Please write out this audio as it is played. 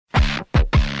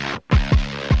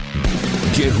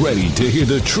Get ready to hear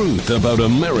the truth about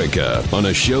America on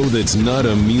a show that's not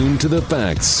immune to the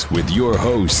facts with your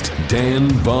host, Dan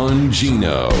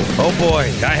Bongino. Oh boy,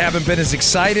 I haven't been as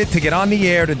excited to get on the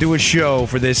air to do a show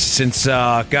for this since,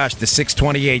 the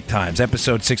 628 times,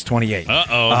 episode 628.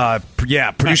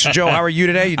 Yeah, producer Joe, how are you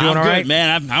today? You doing all right? I'm good,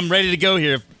 man. I'm ready to go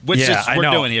here. What's we're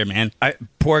doing here, man?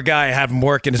 Poor guy, I have him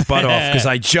working his butt off because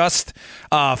I just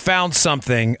found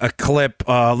a clip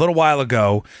a little while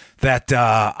ago that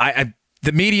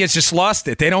the media's just lost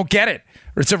it. They don't get it.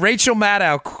 It's a Rachel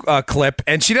Maddow clip,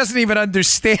 and she doesn't even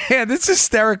understand. It's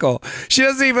hysterical. She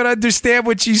doesn't even understand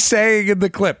what she's saying in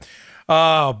the clip.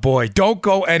 Oh, boy. Don't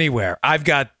go anywhere. I've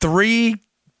got 3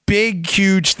 big,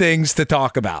 huge things to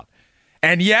talk about.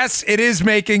 And yes, it is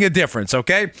making a difference,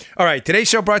 okay? All right, today's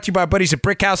show brought to you by our buddies at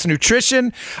Brickhouse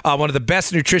Nutrition. One of the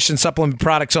best nutrition supplement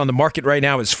products on the market right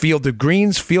now is Field of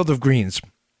Greens. Field of Greens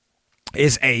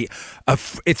is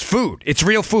it's food. It's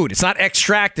real food. It's not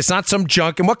extract. It's not some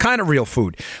junk. And what kind of real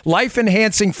food?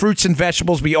 Life-enhancing fruits and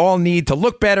vegetables we all need to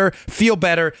look better, feel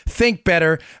better, think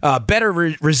better, better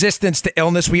resistance to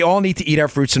illness. We all need to eat our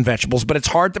fruits and vegetables, but it's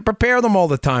hard to prepare them all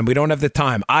the time. We don't have the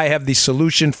time. I have the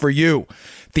solution for you.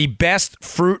 The best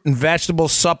fruit and vegetable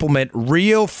supplement,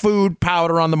 real food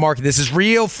powder on the market. This is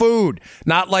real food,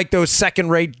 not like those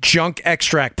second-rate junk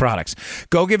extract products.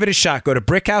 Go give it a shot. Go to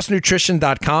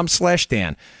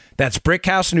brickhousenutrition.com/Dan. That's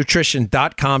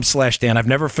brickhousenutrition.com/Dan. I've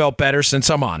never felt better since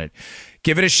I'm on it.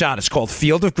 Give it a shot. It's called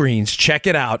Field of Greens. Check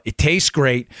it out. It tastes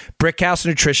great.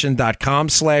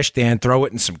 brickhousenutrition.com/Dan. Throw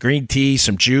it in some green tea,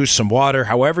 some juice, some water,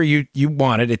 however you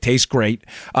want it. It tastes great.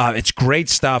 It's great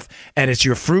stuff, and it's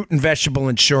your fruit and vegetable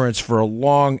insurance for a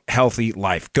long, healthy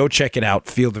life. Go check it out,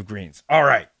 Field of Greens. All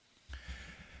right.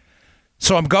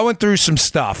 So I'm going through some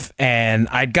stuff, and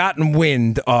I'd gotten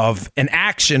wind of an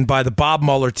action by the Bob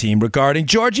Mueller team regarding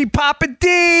Georgie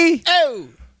Papadopoulos. Oh!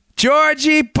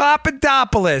 Georgie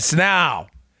Papadopoulos. Now,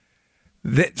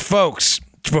 folks,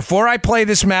 before I play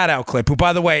this Maddow clip, who,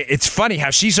 by the way, it's funny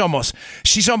how she's almost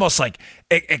like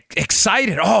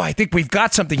excited. Oh, I think we've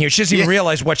got something here. She doesn't even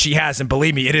realize what she has, and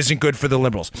believe me, it isn't good for the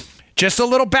liberals. Just a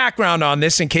little background on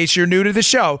this in case you're new to the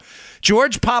show.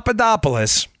 George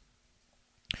Papadopoulos,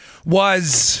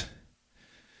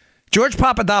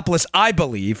 I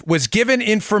believe, was given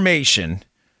information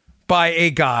by a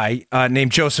guy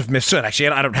named Joseph Mifsud. Actually,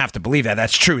 I don't have to believe that.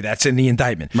 That's true. That's in the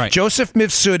indictment. Right. Joseph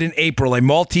Mifsud in April, a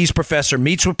Maltese professor,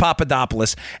 meets with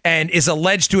Papadopoulos and is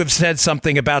alleged to have said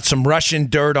something about some Russian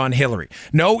dirt on Hillary.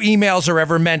 No emails are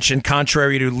ever mentioned,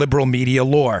 contrary to liberal media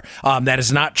lore. That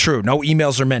is not true. No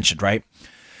emails are mentioned, right?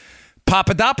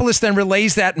 Papadopoulos then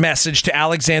relays that message to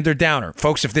Alexander Downer.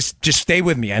 Folks, just stay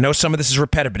with me. I know some of this is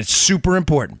repetitive, but it's super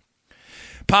important.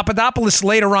 Papadopoulos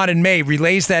later on in May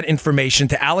relays that information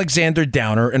to Alexander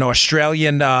Downer, an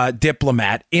Australian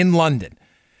diplomat in London.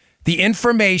 The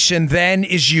information then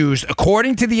is used,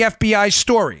 according to the FBI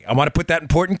story. I want to put that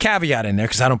important caveat in there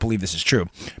because I don't believe this is true.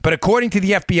 But according to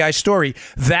the FBI story,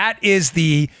 that is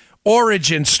the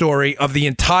origin story of the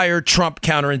entire Trump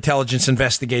counterintelligence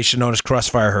investigation known as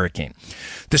Crossfire Hurricane.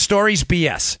 The story's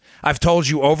BS. I've told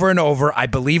you over and over, I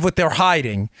believe what they're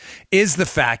hiding is the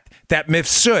fact that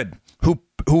Mifsud,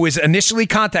 who is initially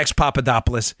contacts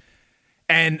Papadopoulos,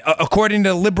 and according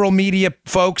to liberal media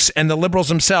folks and the liberals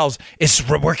themselves, is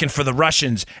working for the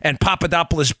Russians, and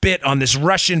Papadopoulos bit on this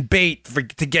Russian bait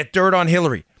to get dirt on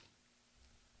Hillary.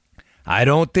 I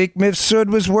don't think Mifsud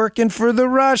was working for the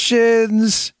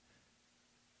Russians.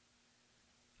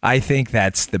 I think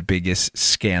that's the biggest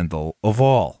scandal of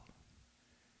all.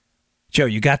 Joe,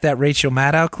 you got that Rachel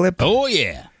Maddow clip? Oh,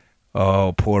 yeah.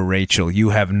 Oh, poor Rachel.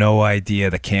 You have no idea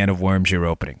the can of worms you're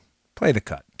opening. Play the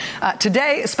cut.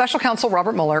 Today, Special Counsel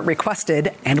Robert Mueller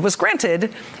requested and was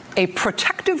granted a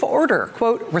protective order,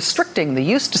 quote, restricting the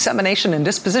use, dissemination, and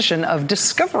disposition of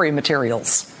discovery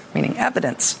materials, meaning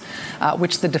evidence,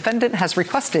 which the defendant has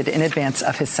requested in advance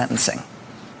of his sentencing.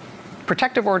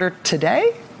 Protective order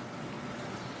today?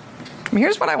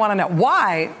 Here's what I want to know.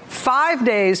 Why, 5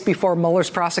 days before Mueller's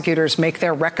prosecutors make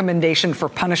their recommendation for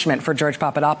punishment for George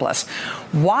Papadopoulos,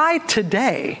 why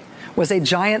today was a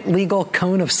giant legal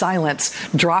cone of silence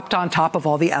dropped on top of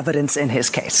all the evidence in his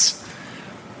case?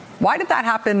 Why did that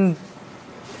happen,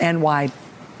 and why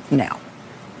now?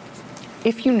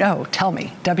 If you know, tell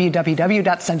me.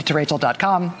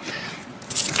 www.sendittorachel.com.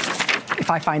 If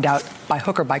I find out by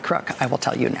hook or by crook, I will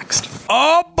tell you next.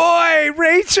 Oh, boy,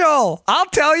 Rachel. I'll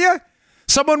tell you.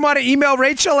 Someone want to email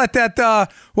Rachel at that,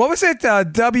 what was it?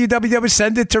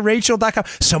 www.sendittorachel.com.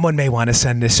 Someone may want to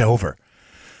send this over.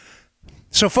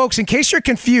 So, folks, in case you're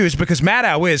confused, because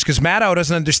Maddow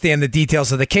doesn't understand the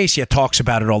details of the case, yet talks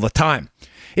about it all the time.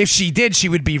 If she did, she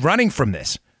would be running from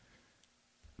this.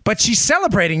 But she's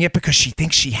celebrating it because she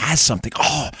thinks she has something.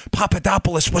 Oh,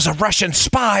 Papadopoulos was a Russian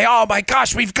spy. Oh, my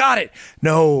gosh, we've got it.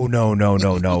 No,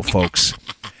 folks.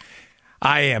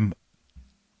 I am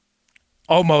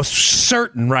almost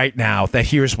certain right now that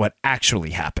here's what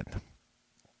actually happened.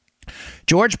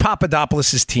 George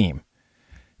Papadopoulos' team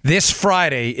this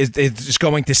Friday is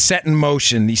going to set in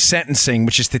motion the sentencing,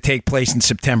 which is to take place in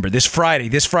September. This Friday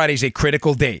is a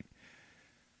critical date.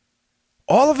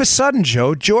 All of a sudden,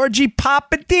 Joe, Georgie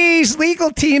Papad's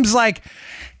legal team's like,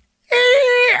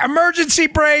 emergency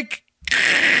brake.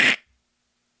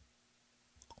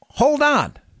 Hold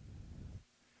on.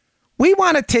 We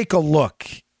want to take a look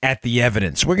at the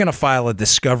evidence. We're going to file a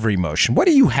discovery motion. What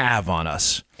do you have on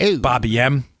us? Ooh. Bobby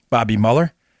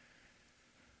Mueller?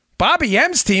 Bobby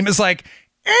M's team is like,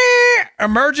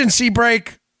 emergency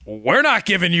brake. We're not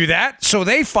giving you that. So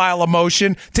they file a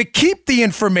motion to keep the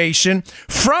information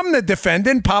from the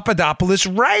defendant, Papadopoulos,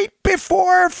 right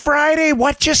before Friday.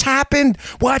 What just happened?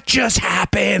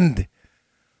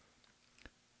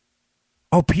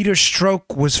 Oh, Peter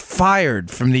Strzok was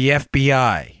fired from the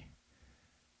FBI.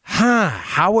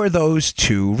 How are those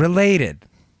two related?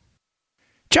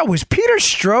 Joe, was Peter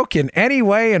Strzok in any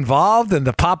way involved in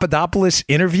the Papadopoulos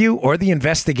interview or the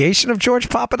investigation of George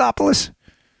Papadopoulos?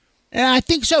 I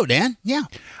think so, Dan. Yeah.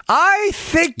 I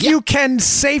think you can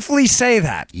safely say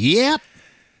that. Yep.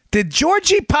 Did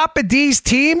Georgie Papad's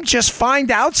team just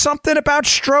find out something about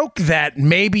Strzok that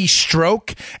maybe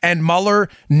Strzok and Mueller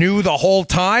knew the whole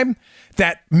time?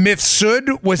 That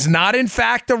Mifsud was not, in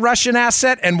fact, a Russian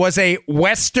asset and was a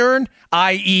Western,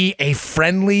 i.e. a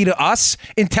friendly to us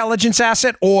intelligence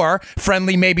asset, or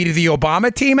friendly maybe to the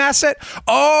Obama team asset?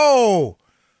 Oh!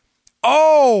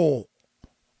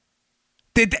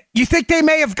 Did you think they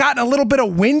may have gotten a little bit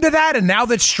of wind of that, and now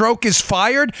that Strzok is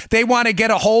fired, they want to get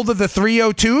a hold of the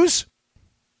 302s?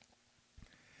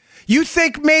 You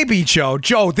think maybe, Joe,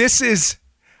 this is...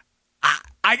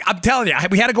 I'm telling you,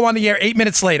 we had to go on the air 8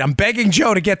 minutes late. I'm begging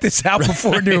Joe to get this out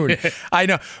before noon. I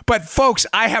know. But, folks,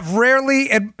 I have rarely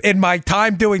in my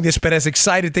time doing this been as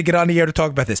excited to get on the air to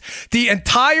talk about this. The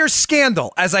entire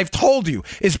scandal, as I've told you,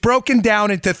 is broken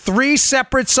down into 3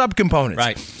 separate subcomponents.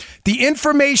 Right. The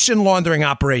information laundering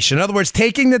operation. In other words,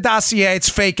 taking the dossier, it's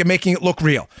fake, and making it look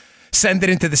real. Send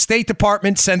it into the State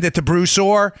Department, send it to Bruce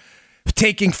Orr.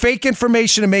 Taking fake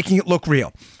information and making it look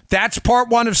real. That's part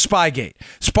 1 of Spygate.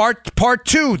 Part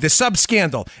 2, the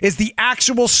sub-scandal, is the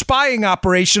actual spying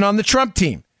operation on the Trump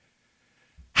team.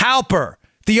 Halper,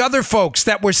 the other folks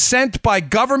that were sent by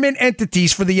government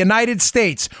entities for the United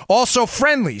States, also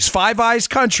friendlies, Five Eyes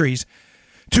countries,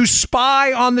 to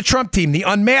spy on the Trump team, the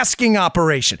unmasking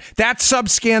operation. That's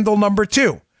sub-scandal number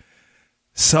 2.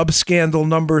 Sub-scandal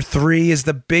number 3 is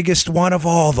the biggest one of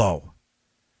all, though.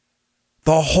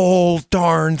 The whole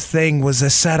darn thing was a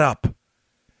setup.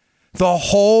 The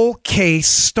whole case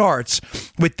starts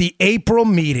with the April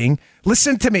meeting.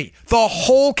 Listen to me.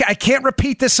 I can't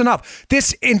repeat this enough.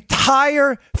 This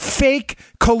entire fake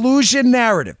collusion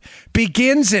narrative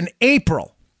begins in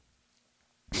April.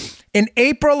 In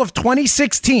April of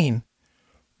 2016,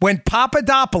 when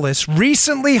Papadopoulos,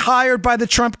 recently hired by the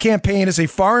Trump campaign as a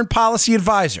foreign policy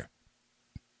advisor,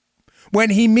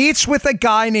 when he meets with a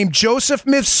guy named Joseph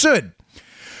Mifsud,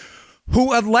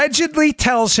 who allegedly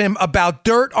tells him about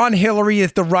dirt on Hillary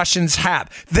that the Russians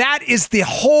have. That is the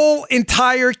whole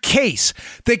entire case.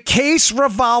 The case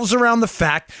revolves around the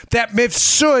fact that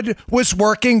Mifsud was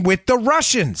working with the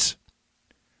Russians.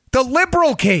 The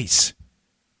liberal case.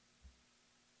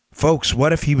 Folks,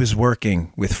 what if he was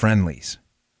working with friendlies?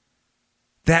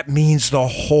 That means the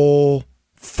whole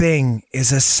thing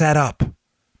is a setup.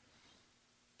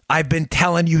 I've been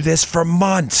telling you this for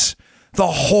months. The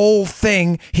whole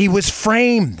thing, he was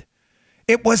framed.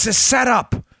 It was a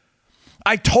setup.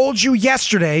 I told you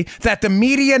yesterday that the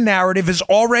media narrative is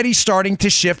already starting to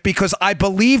shift because I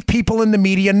believe people in the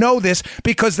media know this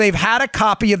because they've had a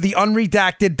copy of the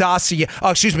unredacted dossier,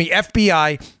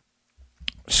 FBI,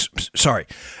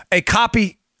 a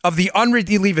copy of the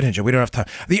leave it in, Joe, we don't have time.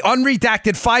 The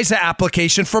unredacted FISA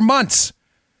application for months.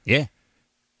 Yeah.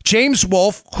 James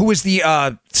Wolfe, who is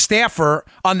the staffer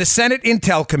on the Senate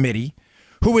Intel Committee,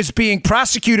 who is being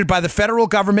prosecuted by the federal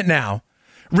government now,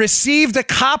 received a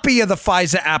copy of the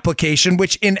FISA application,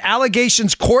 which in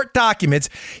allegations court documents,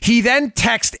 he then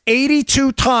texted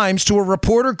 82 times to a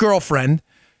reporter girlfriend.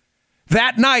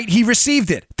 That night, he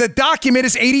received it. The document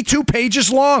is 82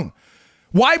 pages long.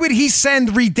 Why would he send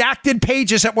redacted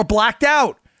pages that were blacked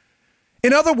out?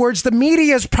 In other words, the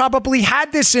media has probably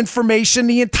had this information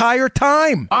the entire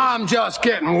time. I'm just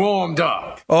getting warmed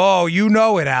up. Oh, you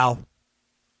know it, Al.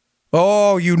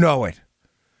 Oh, you know it.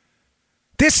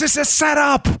 This is a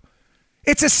setup.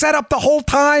 It's a setup the whole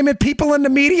time, and people in the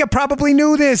media probably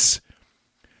knew this.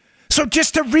 So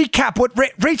just to recap, what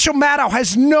Rachel Maddow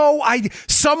has no idea.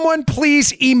 Someone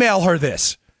please email her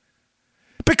this.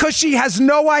 Because she has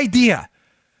no idea.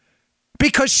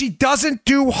 Because she doesn't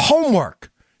do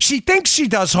homework. She thinks she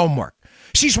does homework.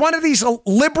 She's one of these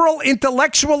liberal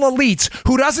intellectual elites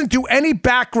who doesn't do any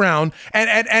background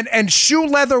and shoe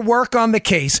leather work on the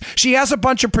case. She has a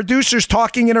bunch of producers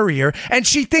talking in her ear, and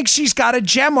she thinks she's got a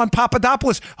gem on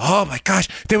Papadopoulos. Oh, my gosh.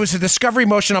 There was a discovery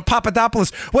motion on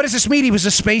Papadopoulos. What does this mean? He was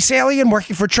a space alien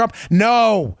working for Trump?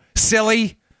 No,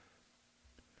 silly.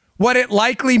 What it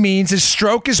likely means is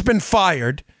Strzok has been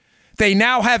fired. They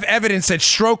now have evidence that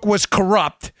Strzok was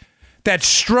corrupt, that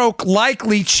Strzok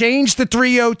likely changed the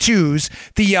 302s,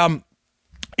 the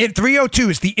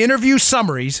 302s, the interview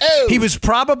summaries. Oh. He was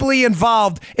probably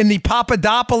involved in the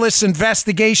Papadopoulos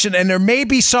investigation, and there may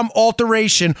be some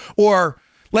alteration or,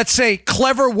 let's say,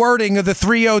 clever wording of the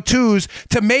 302s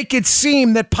to make it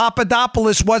seem that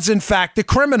Papadopoulos was, in fact, a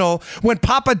criminal when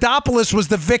Papadopoulos was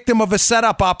the victim of a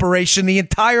setup operation the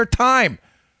entire time.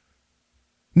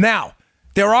 Now,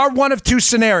 there are one of two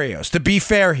scenarios, to be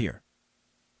fair here.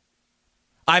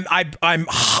 I'm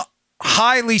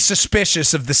highly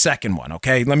suspicious of the second one,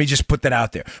 okay? Let me just put that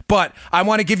out there. But I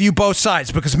want to give you both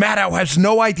sides because Maddow has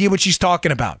no idea what she's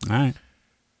talking about. All right.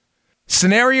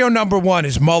 Scenario number one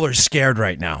is Mueller's scared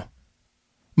right now.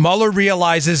 Mueller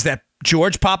realizes that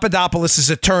George Papadopoulos'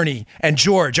 attorney and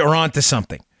George are onto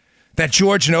something. That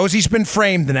George knows he's been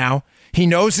framed now. He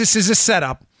knows this is a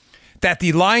setup. That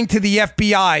the lying to the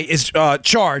FBI is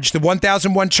charged, the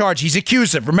 1001 charge he's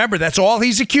accused of. Remember, that's all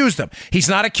he's accused of. He's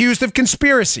not accused of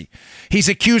conspiracy. He's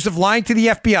accused of lying to the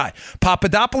FBI.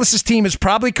 Papadopoulos' team has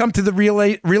probably come to the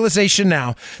realization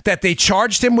now that they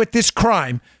charged him with this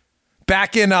crime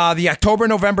back in the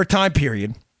October-November time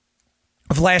period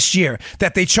of last year,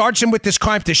 that they charged him with this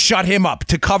crime to shut him up.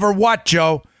 To cover what,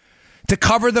 Joe? To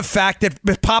cover the fact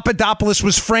that Papadopoulos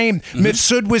was framed.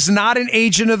 Mifsud was not an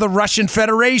agent of the Russian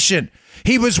Federation.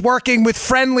 He was working with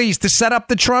friendlies to set up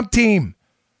the Trump team.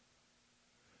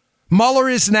 Mueller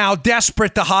is now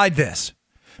desperate to hide this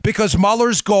because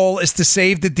Mueller's goal is to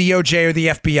save the DOJ or the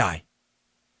FBI.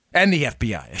 And the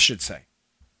FBI, I should say.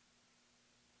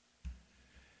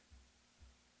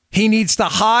 He needs to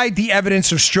hide the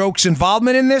evidence of Strzok's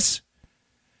involvement in this.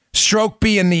 Strzok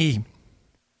being the...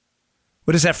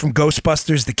 What is that from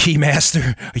Ghostbusters? The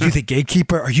Keymaster? Are you the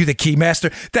gatekeeper? Are you the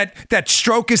Keymaster? That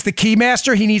Strzok is the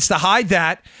Keymaster. He needs to hide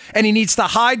that. And he needs to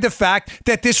hide the fact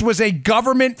that this was a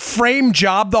government frame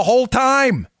job the whole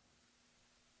time.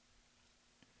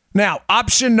 Now,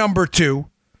 option number two,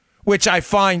 which I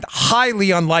find highly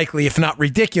unlikely, if not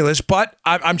ridiculous, but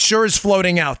I'm sure is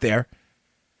floating out there,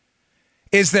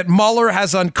 is that Mueller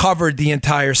has uncovered the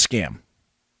entire scam.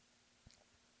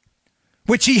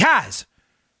 Which he has.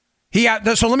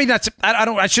 So let me not.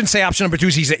 I shouldn't say option number two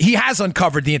is he has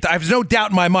uncovered the entire. I have no doubt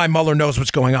in my mind Mueller knows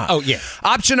what's going on. Oh yeah.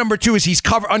 Option number two is he's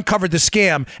uncovered the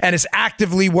scam and is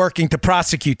actively working to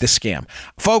prosecute the scam.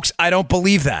 Folks, I don't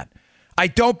believe that. I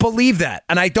don't believe that,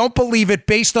 and I don't believe it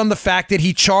based on the fact that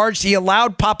he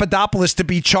allowed Papadopoulos to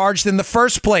be charged in the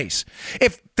first place.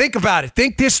 Think about it.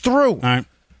 Think this through. All right.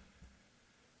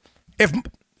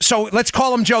 So let's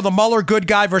call him, Joe, the Mueller good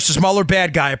guy versus Mueller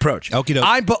bad guy approach. Okie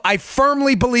doke. I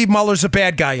firmly believe Mueller's a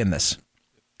bad guy in this.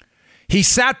 He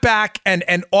sat back and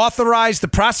authorized the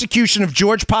prosecution of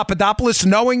George Papadopoulos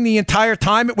knowing the entire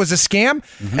time it was a scam.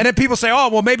 Mm-hmm. And then people say, oh,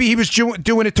 well, maybe he was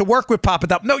doing it to work with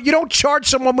Papadopoulos. No, you don't charge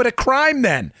someone with a crime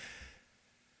then.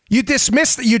 You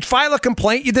dismiss, you'd file a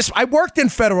complaint. I worked in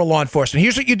federal law enforcement.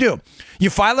 Here's what you do. You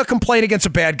file a complaint against a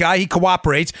bad guy. He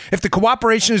cooperates. If the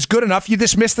cooperation is good enough, you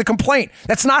dismiss the complaint.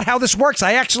 That's not how this works.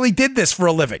 I actually did this for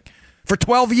a living for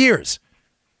 12 years.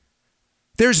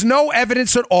 There's no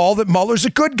evidence at all that Mueller's a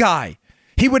good guy.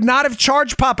 He would not have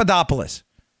charged Papadopoulos.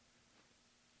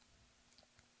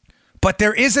 But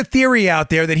there is a theory out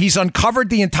there that he's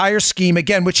uncovered the entire scheme,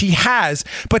 again, which he has,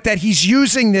 but that he's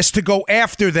using this to go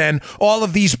after then all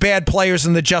of these bad players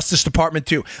in the Justice Department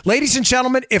too. Ladies and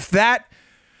gentlemen, if that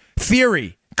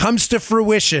theory comes to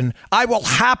fruition, I will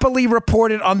happily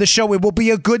report it on the show. It will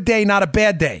be a good day, not a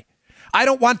bad day. I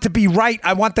don't want to be right.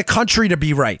 I want the country to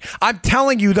be right. I'm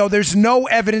telling you, though, there's no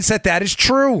evidence that that is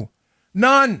true.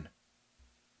 None.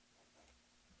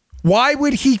 Why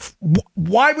would he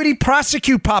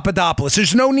prosecute Papadopoulos?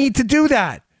 There's no need to do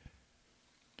that.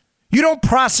 You don't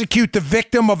prosecute the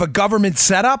victim of a government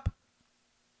setup.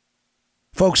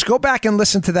 Folks, go back and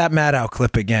listen to that Maddow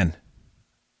clip again.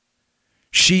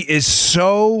 She is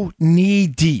so knee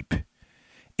deep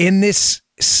in this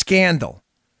scandal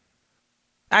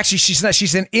Actually, she's not.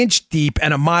 She's an inch deep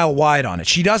and a mile wide on it.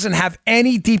 She doesn't have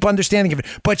any deep understanding of it,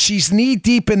 but she's knee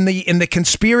deep in the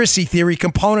conspiracy theory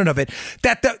component of it.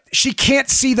 She can't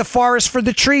see the forest for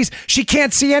the trees. She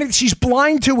can't see anything. She's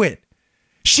blind to it.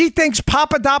 She thinks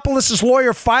Papadopoulos'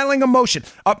 lawyer filing a motion.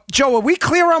 Joe, are we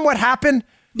clear on what happened?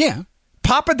 Yeah.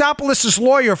 Papadopoulos'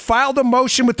 lawyer filed a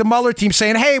motion with the Mueller team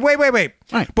saying, hey, wait.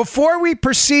 Right. Before we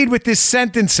proceed with this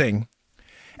sentencing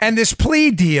and this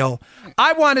plea deal,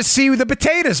 I want to see the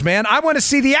potatoes, man. I want to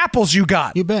see the apples you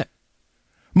got. You bet.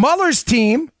 Mueller's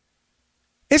team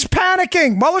is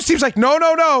panicking. Mueller's team's like,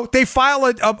 no. They file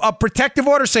a protective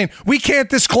order saying, we can't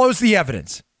disclose the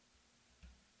evidence.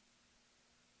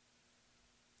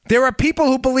 There are people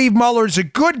who believe Mueller's a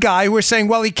good guy who are saying,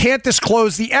 well, he can't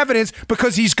disclose the evidence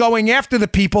because he's going after the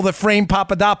people that framed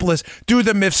Papadopoulos through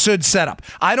the Mifsud setup.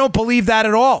 I don't believe that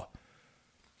at all.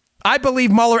 I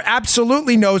believe Mueller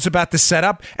absolutely knows about the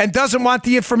setup and doesn't want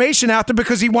the information out there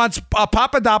because he wants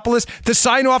Papadopoulos to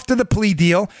sign off to the plea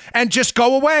deal and just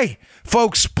go away.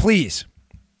 Folks, please,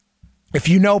 if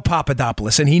you know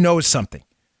Papadopoulos and he knows something,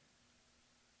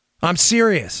 I'm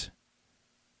serious.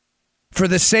 For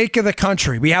the sake of the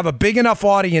country, we have a big enough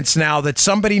audience now that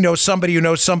somebody knows somebody who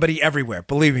knows somebody everywhere.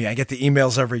 Believe me, I get the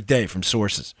emails every day from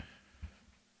sources.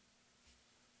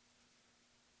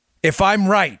 If I'm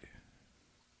right,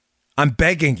 I'm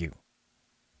begging you.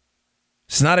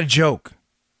 It's not a joke.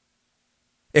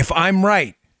 If I'm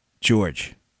right,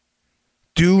 George,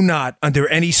 do not, under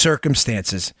any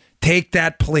circumstances, take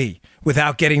that plea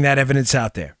without getting that evidence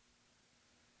out there.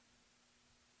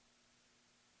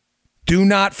 Do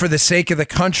not, for the sake of the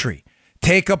country,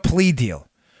 take a plea deal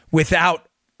without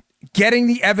getting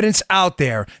the evidence out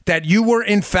there that you were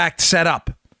in fact set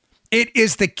up. It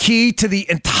is the key to the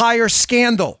entire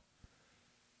scandal.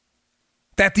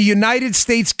 That the United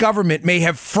States government may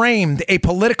have framed a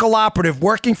political operative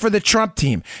working for the Trump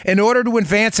team in order to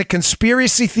advance a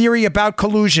conspiracy theory about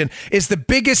collusion is the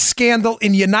biggest scandal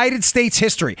in United States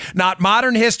history. Not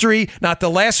modern history, not the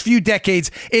last few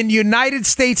decades, in United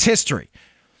States history.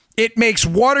 It makes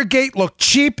Watergate look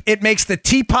cheap. It makes the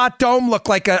Teapot Dome look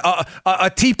like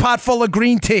a teapot full of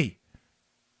green tea.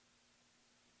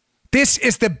 This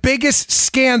is the biggest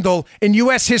scandal in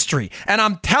U.S. history. And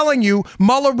I'm telling you,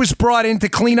 Mueller was brought in to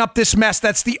clean up this mess.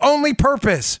 That's the only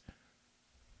purpose.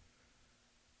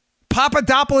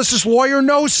 Papadopoulos' lawyer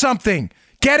knows something.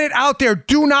 Get it out there.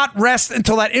 Do not rest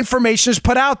until that information is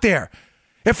put out there.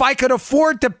 If I could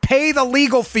afford to pay the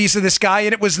legal fees of this guy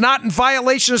and it was not in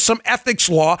violation of some ethics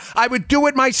law, I would do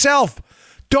it myself.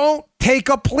 Don't take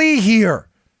a plea here.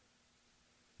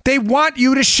 They want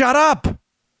you to shut up.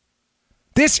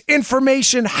 This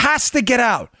information has to get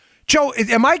out. Joe,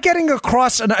 am I getting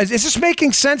across? Is this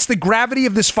making sense, the gravity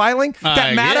of this filing?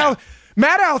 That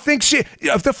Maddow thinks she...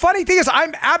 The funny thing is,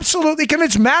 I'm absolutely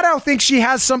convinced Maddow thinks she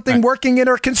has something working in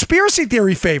her conspiracy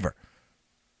theory favor.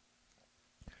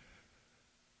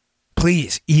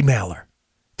 Please email her.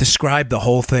 Describe the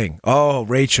whole thing. Oh,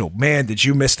 Rachel, man, did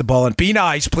you miss the ball? And be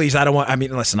nice, please.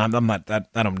 Listen, I'm not.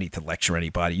 I don't need to lecture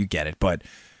anybody. You get it, but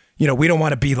we don't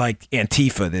want to be like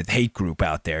Antifa, the hate group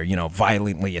out there.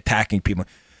 Violently attacking people.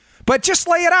 But just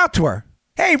lay it out to her.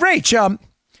 Hey, Rach,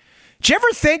 did you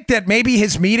ever think that maybe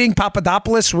his meeting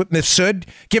Papadopoulos with Mifsud,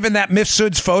 given that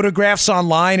Mifsud's photographs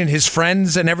online and his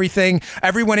friends and everything,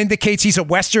 everyone indicates he's a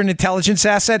Western intelligence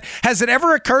asset. Has it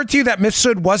ever occurred to you that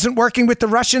Mifsud wasn't working with the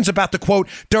Russians about the, quote,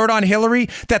 dirt on Hillary,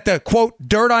 that the, quote,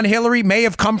 dirt on Hillary may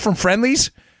have come from friendlies?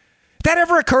 Did that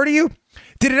ever occur to you?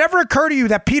 Did it ever occur to you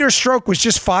that Peter Strzok was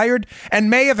just fired and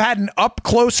may have had an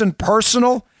up-close and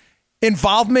personal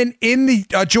involvement in the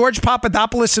George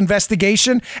Papadopoulos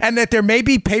investigation, and that there may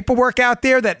be paperwork out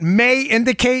there that may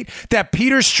indicate that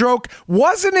Peter Strzok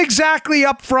wasn't exactly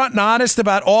upfront and honest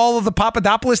about all of the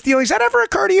Papadopoulos dealings? That ever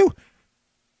occur to you?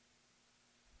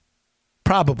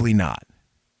 Probably not.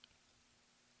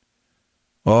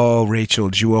 Oh, Rachel,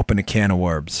 did you open a can of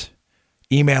worms?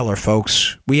 Email her,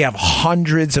 folks. We have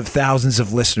hundreds of thousands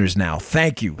of listeners now.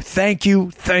 Thank you. Thank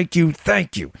you. Thank you.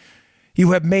 Thank you.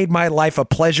 You have made my life a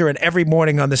pleasure, and every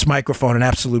morning on this microphone, an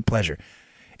absolute pleasure.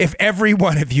 If every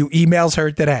one of you emails her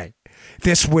today,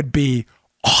 this would be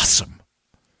awesome.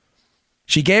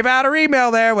 She gave out her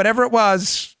email there, whatever it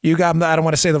was. I don't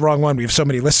want to say the wrong one. We have so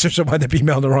many listeners who wind up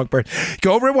emailing the wrong person.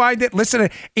 Go rewind it, listen to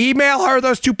it, email her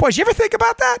those 2 points. You ever think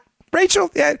about that, Rachel?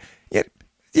 Yeah.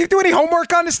 You do any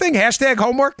homework on this thing? Hashtag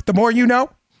homework, the more you know.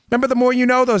 Remember The More You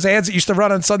Know, those ads that used to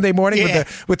run on Sunday morning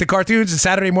with the cartoons, and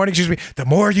Saturday morning, the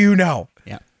more you know.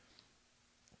 Yeah.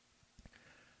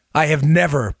 I have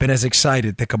never been as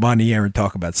excited to come on the air and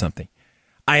talk about something.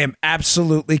 I am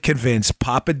absolutely convinced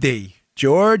Papa D,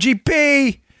 Georgie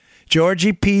P,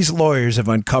 Georgie P's lawyers have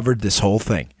uncovered this whole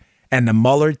thing. And the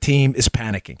Mueller team is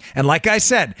panicking. And like I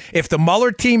said, if the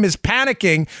Mueller team is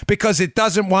panicking because it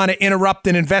doesn't want to interrupt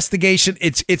an investigation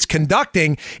it's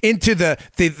conducting into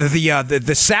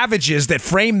the savages that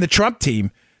framed the Trump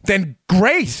team, then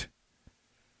great.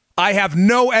 I have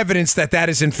no evidence that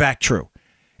is in fact true.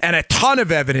 And a ton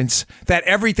of evidence that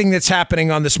everything that's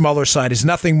happening on this Mueller side is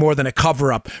nothing more than a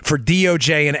cover-up for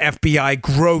DOJ and FBI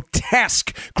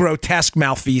grotesque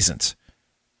malfeasance.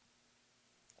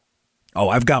 Oh,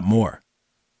 I've got more.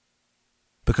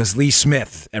 Because Lee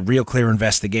Smith at Real Clear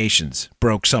Investigations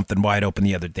broke something wide open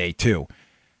the other day, too.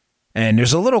 And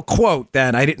there's a little quote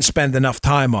that I didn't spend enough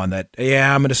time on that,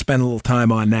 I'm going to spend a little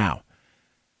time on now.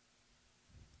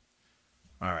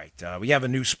 All right, we have a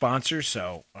new sponsor,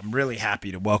 so I'm really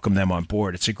happy to welcome them on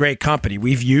board. It's a great company.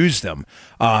 We've used them,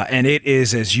 and it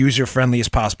is as user-friendly as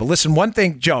possible. Listen, one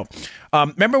thing, Joe,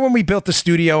 remember when we built the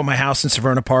studio in my house in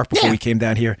Severna Park before we came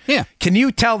down here? Yeah. Can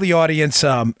you tell the audience,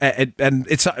 and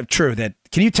it's true, can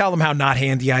you tell them how not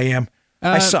handy I am?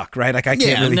 I suck, right? Like I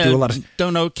can't really do a lot of.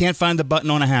 Don't know. Can't find the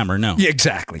button on a hammer. No. Yeah,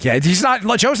 exactly. Yeah, he's not.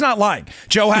 Joe's not lying.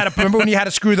 Joe had remember when you had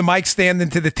to screw the mic stand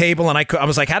into the table, and I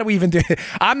was like, how do we even do it?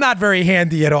 I'm not very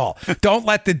handy at all. Don't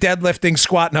let the deadlifting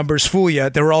squat numbers fool you.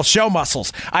 They're all show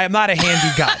muscles. I am not a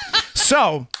handy guy.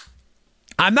 So.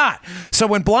 I'm not. So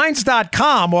when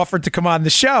Blinds.com offered to come on the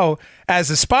show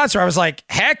as a sponsor, I was like,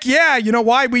 heck yeah. You know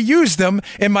why? We used them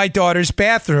in my daughter's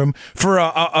bathroom for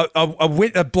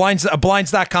a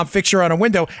Blinds.com fixture on a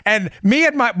window. And me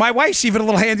and my wife's even a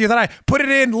little handier than I. Put it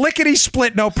in,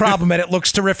 lickety-split, no problem, and it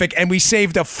looks terrific. And we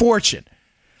saved a fortune.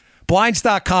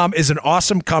 Blinds.com is an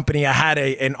awesome company. I had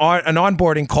an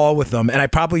onboarding call with them, and I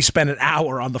probably spent an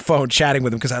hour on the phone chatting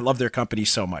with them because I love their company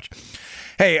so much.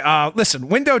 Hey, listen,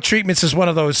 window treatments is one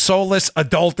of those soulless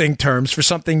adulting terms for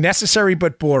something necessary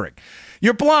but boring.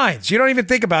 Your blinds, you don't even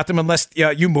think about them unless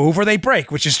you move or they break,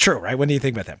 which is true, right? When do you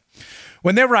think about them?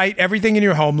 When they're right, everything in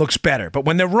your home looks better. But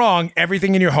when they're wrong,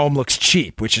 everything in your home looks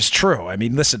cheap, which is true. I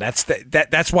mean, listen,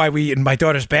 that's why we, in my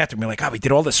daughter's bathroom, we're like, we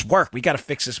did all this work. We got to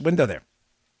fix this window there.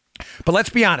 But let's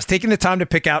be honest, taking the time to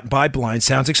pick out and buy blinds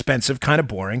sounds expensive, kind of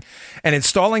boring, and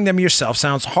installing them yourself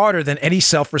sounds harder than any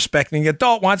self-respecting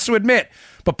adult wants to admit.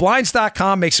 But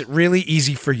Blinds.com makes it really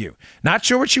easy for you. Not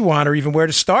sure what you want or even where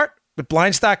to start? With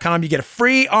Blinds.com, you get a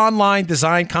free online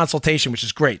design consultation, which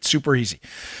is great, super easy.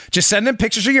 Just send them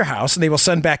pictures of your house, and they will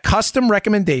send back custom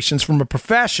recommendations from a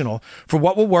professional for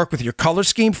what will work with your color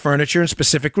scheme, furniture, and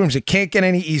specific rooms. It can't get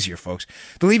any easier, folks.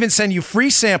 They'll even send you free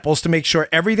samples to make sure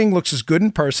everything looks as good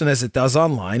in person as it does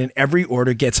online, and every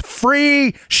order gets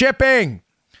free shipping.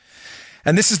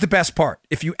 And this is the best part.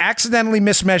 If you accidentally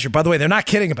mismeasure, by the way, they're not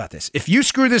kidding about this. If you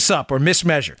screw this up or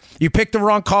mismeasure, you pick the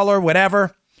wrong color,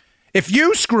 whatever. If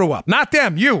you screw up, not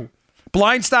them, you,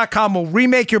 Blinds.com will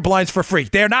remake your blinds for free.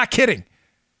 They're not kidding.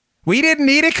 We didn't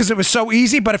need it because it was so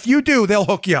easy, but if you do, they'll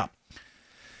hook you up.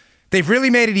 They've really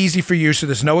made it easy for you, so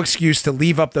there's no excuse to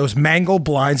leave up those mangled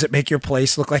blinds that make your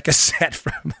place look like a set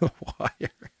from The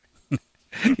Wire.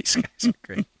 These guys are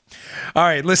great. All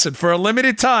right, listen, for a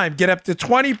limited time, get up to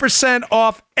 20%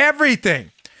 off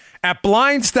everything at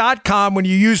Blinds.com when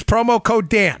you use promo code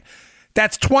Dan.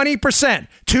 That's 20%,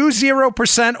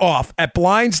 20% off at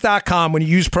Blinds.com when you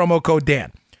use promo code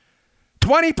Dan.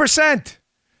 20%.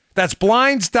 That's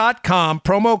Blinds.com,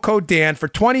 promo code Dan for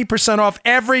 20% off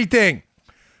everything.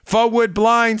 Faux wood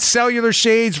blinds, cellular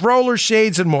shades, roller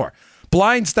shades, and more.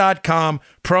 Blinds.com,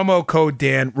 promo code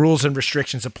Dan. Rules and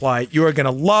restrictions apply. You are going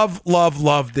to love, love,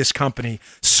 love this company.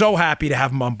 So happy to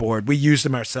have them on board. We use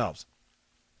them ourselves.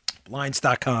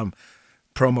 Blinds.com,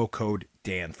 promo code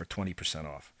Dan for 20%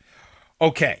 off.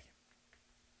 Okay.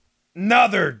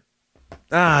 Another,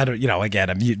 again,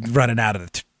 I'm running out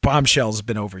of the Bombshell's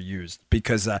been overused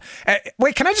because,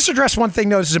 wait, can I just address one thing?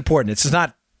 No, this is important. It's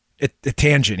not a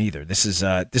tangent either. This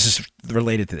is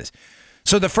related to this.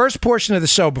 So the first portion of the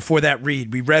show before that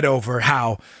read, we read over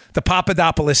how the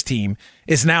Papadopoulos team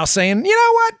is now saying, you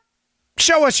know what?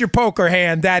 Show us your poker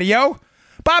hand, Daddy-O.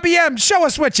 Bobby M., show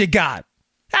us what you got.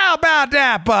 How about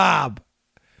that, Bob?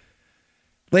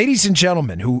 Ladies and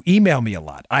gentlemen who email me a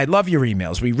lot, I love your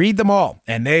emails. We read them all,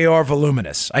 and they are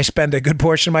voluminous. I spend a good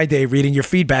portion of my day reading your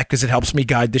feedback because it helps me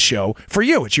guide the show for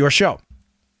you. It's your show.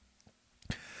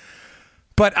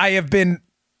 But I have been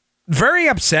very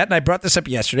upset, and I brought this up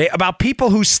yesterday, about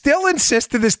people who still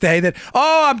insist to this day that,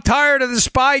 I'm tired of the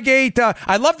Spygate.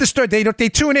 I love the story. They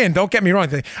tune in. Don't get me wrong.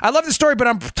 I love the story, but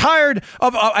I'm tired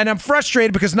of, and I'm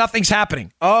frustrated because nothing's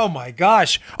happening. Oh, my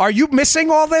gosh. Are you missing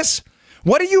all this?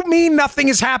 What do you mean nothing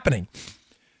is happening?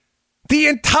 The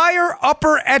entire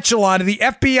upper echelon of the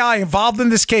FBI involved in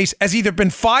this case has either been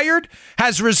fired,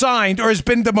 has resigned, or has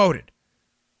been demoted.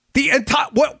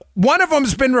 One of them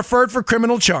has been referred for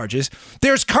criminal charges.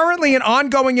 There's currently an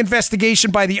ongoing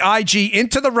investigation by the IG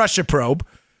into the Russia probe.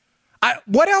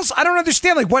 What else? I don't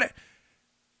understand. Like what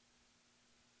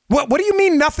do you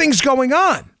mean nothing's going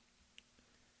on?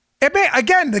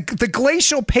 Again, the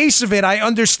glacial pace of it, I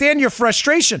understand your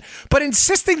frustration, but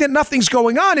insisting that nothing's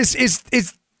going on is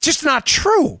just not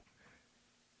true.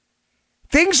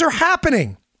 Things are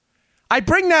happening. I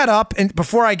bring that up and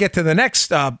before I get to the next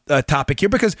topic here,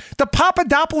 because the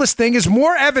Papadopoulos thing is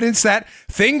more evidence that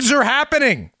things are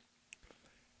happening.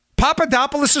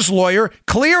 Papadopoulos' lawyer,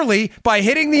 clearly, by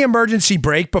hitting the emergency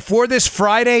brake before this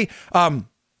Friday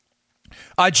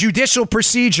judicial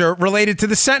procedure related to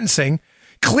the sentencing,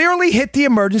 clearly hit the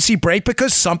emergency brake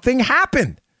because something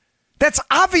happened. That's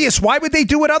obvious. Why would they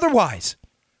do it otherwise?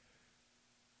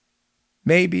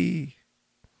 Maybe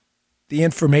the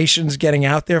information's getting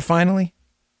out there finally.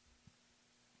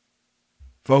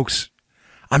 Folks,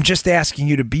 I'm just asking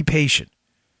you to be patient.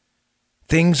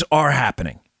 Things are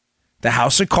happening. The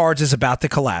house of cards is about to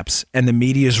collapse, and the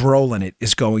media's role in it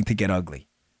is going to get ugly.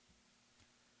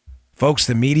 Folks,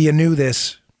 the media knew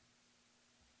this.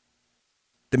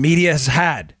 The media has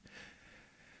had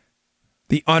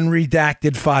the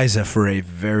unredacted FISA for a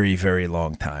very, very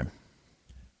long time.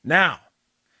 Now,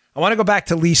 I want to go back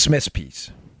to Lee Smith's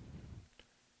piece.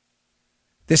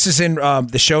 This is in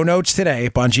the show notes today,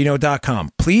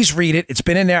 Bongino.com. Please read it. It's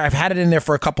been in there. I've had it in there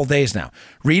for a couple days now.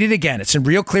 Read it again. It's in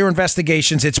Real Clear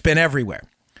Investigations. It's been everywhere.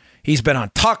 He's been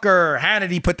on Tucker.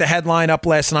 Hannity put the headline up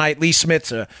last night. Lee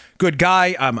Smith's a good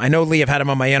guy. I know Lee. I've had him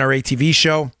on my NRA TV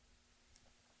show.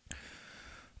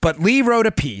 But Lee wrote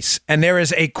a piece, and there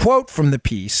is a quote from the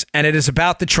piece, and it is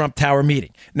about the Trump Tower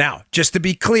meeting. Now, just to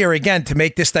be clear, again, to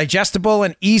make this digestible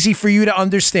and easy for you to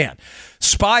understand,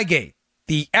 Spygate,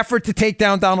 the effort to take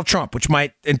down Donald Trump, which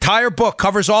my entire book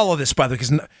covers all of this, by the way,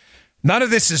 because none of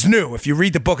this is new if you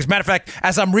read the book. As a matter of fact,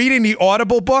 as I'm reading the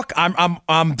Audible book,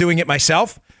 I'm doing it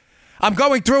myself. I'm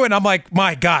going through it, and I'm like,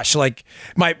 my gosh, like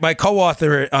my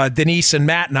co-author, Denise and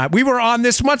Matt and I, we were on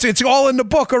this month, so it's all in the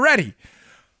book already.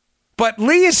 But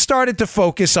Lee has started to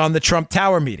focus on the Trump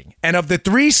Tower meeting. And of the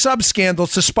 3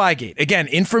 sub-scandals to Spygate, again,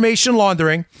 information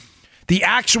laundering, the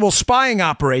actual spying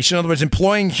operation, in other words,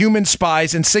 employing human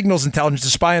spies and signals intelligence to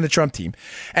spy on the Trump team.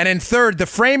 And then third, the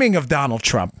framing of Donald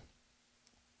Trump.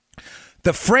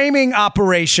 The framing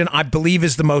operation, I believe,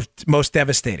 is the most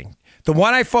devastating. The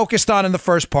one I focused on in the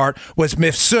first part was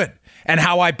Mifsud, and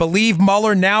how I believe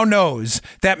Mueller now knows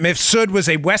that Mifsud was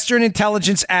a Western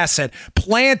intelligence asset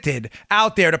planted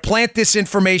out there to plant this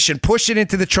information, push it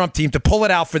into the Trump team, to pull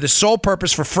it out for the sole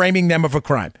purpose for framing them of a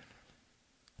crime,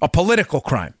 a political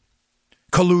crime,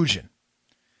 collusion.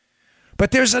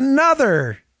 But there's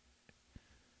another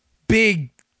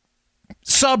big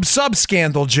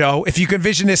sub-scandal, Joe, if you can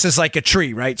envision this as like a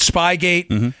tree, right?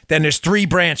 Spygate, then there's 3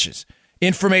 branches: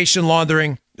 information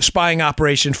laundering, spying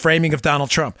operation, framing of Donald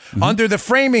Trump. Under the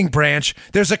framing branch,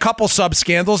 there's a couple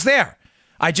sub-scandals there.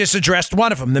 I just addressed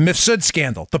one of them, the Mifsud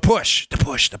scandal, the push.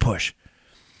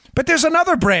 But there's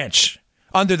another branch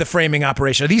under the framing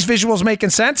operation. Are these visuals making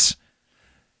sense?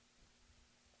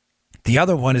 The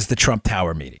other one is the Trump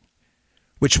Tower meeting,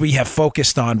 which we have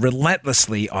focused on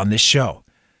relentlessly on this show.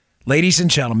 Ladies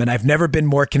and gentlemen, I've never been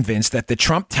more convinced that the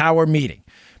Trump Tower meeting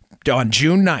on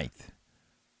June 9th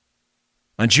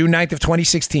of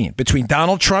 2016, between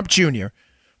Donald Trump Jr.,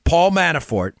 Paul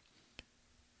Manafort,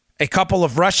 a couple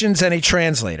of Russians, and a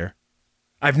translator,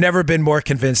 I've never been more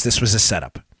convinced this was a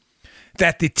setup.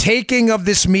 That the taking of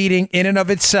this meeting in and of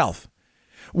itself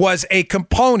was a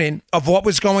component of what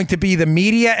was going to be the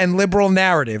media and liberal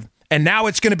narrative, and now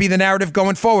it's going to be the narrative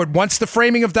going forward. Once the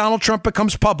framing of Donald Trump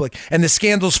becomes public and the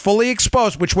scandal's fully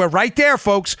exposed, which we're right there,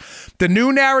 folks, the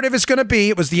new narrative is going to be,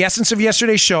 it was the essence of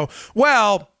yesterday's show,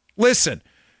 well, listen,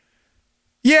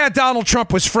 yeah, Donald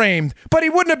Trump was framed, but he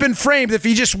wouldn't have been framed if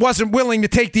he just wasn't willing to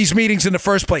take these meetings in the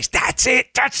first place. That's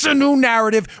it. That's the new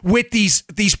narrative with these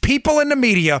people in the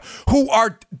media who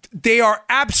are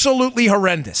absolutely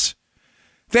horrendous.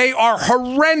 They are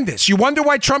horrendous. You wonder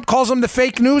why Trump calls them the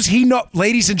fake news?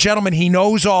 Ladies and gentlemen, he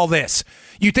knows all this.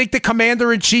 You think the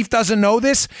commander-in-chief doesn't know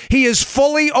this? He is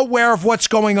fully aware of what's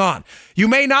going on. You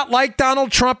may not like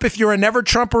Donald Trump if you're a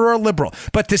never-Trumper or a liberal,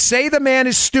 but to say the man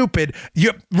is stupid,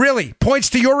 really points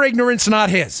to your ignorance, not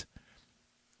his.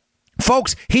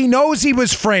 Folks, he knows he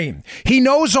was framed. He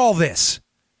knows all this.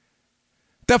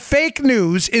 The fake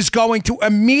news is going to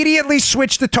immediately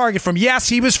switch the target from, yes,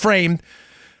 he was framed.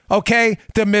 Okay,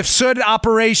 the Mifsud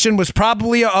operation was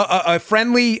probably a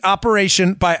friendly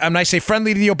operation by, and I say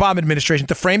friendly to the Obama administration,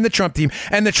 to frame the Trump team,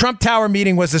 and the Trump Tower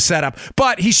meeting was a setup.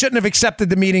 But he shouldn't have accepted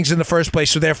the meetings in the first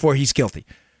place, so therefore he's guilty.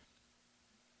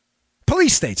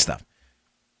 Police state stuff.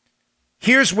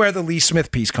 Here's where the Lee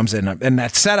Smith piece comes in, and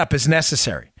that setup is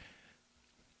necessary.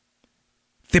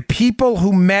 The people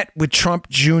who met with Trump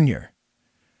Jr.,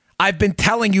 I've been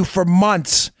telling you for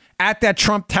months, at that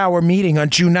Trump Tower meeting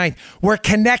on June 9th, were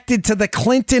connected to the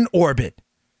Clinton orbit.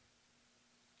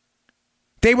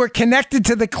 They were connected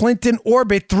to the Clinton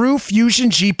orbit through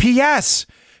Fusion GPS.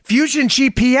 Fusion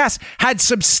GPS had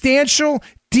substantial,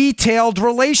 detailed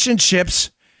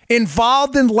relationships,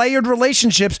 involved in layered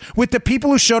relationships with the people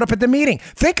who showed up at the meeting.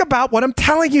 Think about what I'm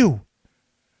telling you.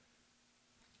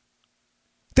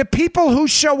 The people who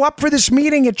show up for this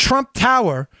meeting at Trump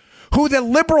Tower, who the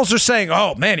liberals are saying,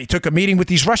 oh, man, he took a meeting with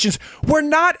these Russians, were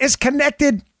not as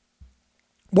connected.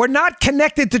 Were not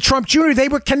connected to Trump Jr. They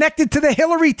were connected to the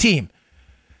Hillary team.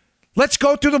 Let's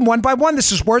go through them one by one.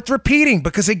 This is worth repeating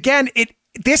because, again,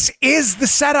 this is the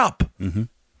setup. Mm-hmm.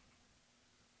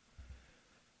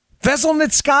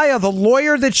 Veselnitskaya, the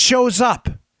lawyer that shows up,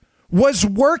 was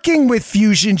working with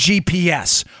Fusion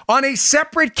GPS on a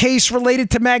separate case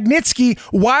related to Magnitsky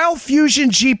while Fusion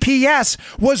GPS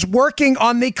was working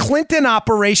on the Clinton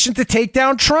operation to take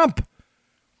down Trump.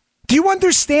 Do you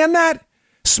understand that?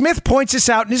 Smith points this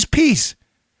out in his piece.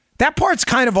 That part's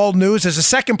kind of old news. There's a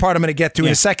second part I'm going to get to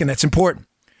in a second that's important.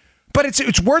 But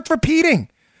it's worth repeating.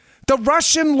 The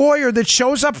Russian lawyer that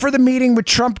shows up for the meeting with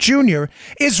Trump Jr.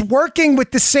 is working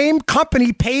with the same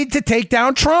company paid to take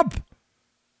down Trump.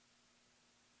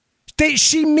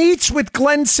 She meets with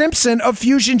Glenn Simpson of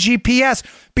Fusion GPS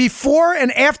before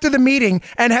and after the meeting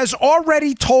and has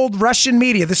already told Russian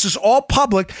media, this is all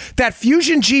public, that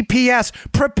Fusion GPS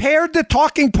prepared the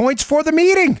talking points for the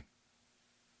meeting.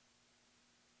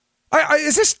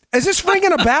 Is this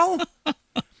ringing a bell?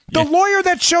 The lawyer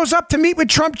that shows up to meet with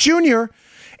Trump Jr.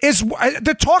 is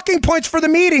the talking points for the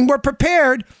meeting were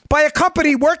prepared by a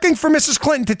company working for Mrs.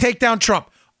 Clinton to take down Trump.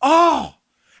 Oh.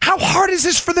 How hard is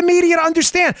this for the media to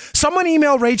understand? Someone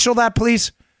email Rachel that,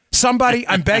 please. Somebody,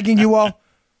 I'm begging you all.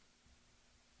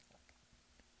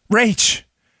 Rach,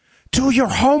 do your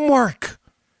homework.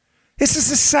 This is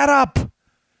a setup.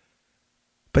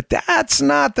 But that's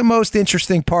not the most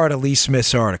interesting part of Lee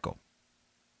Smith's article.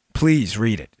 Please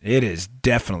read it. It is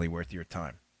definitely worth your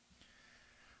time.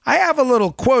 I have a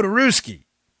little quote-a-rooski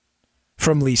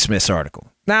from Lee Smith's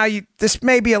article. Now, this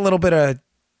may be a little bit of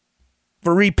a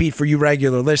repeat for you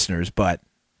regular listeners, but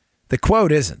the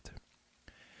quote isn't.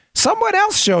 Someone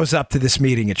else shows up to this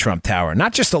meeting at Trump Tower,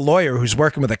 not just a lawyer who's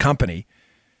working with a company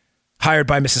hired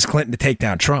by Mrs. Clinton to take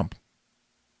down Trump.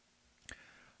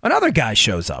 Another guy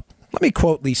shows up. Let me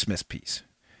quote Lee Smith's piece.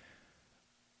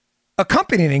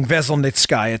 Accompanying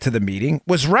Veselnitskaya to the meeting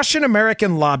was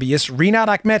Russian-American lobbyist Rinat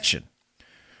Akhmetshin,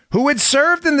 who had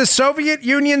served in the Soviet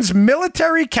Union's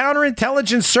military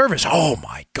counterintelligence service. Oh,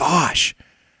 my gosh.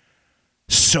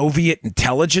 Soviet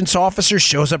intelligence officer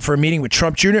shows up for a meeting with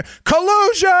Trump Jr.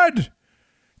 Collusion!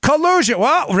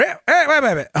 Well,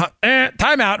 wait.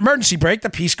 Time out. Emergency break. The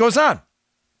piece goes on.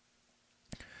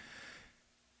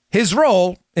 His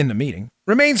role in the meeting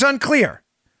remains unclear,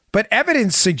 but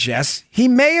evidence suggests he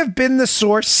may have been the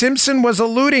source Simpson was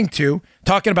alluding to,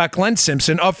 talking about Glenn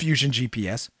Simpson of Fusion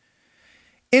GPS.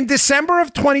 In December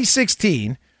of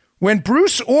 2016, when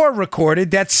Bruce Orr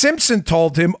recorded that Simpson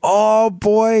told him, oh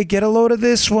boy, get a load of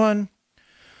this one.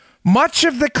 Much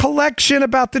of the collection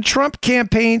about the Trump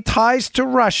campaign ties to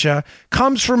Russia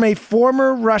comes from a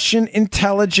former Russian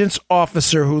intelligence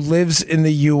officer who lives in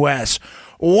the U.S.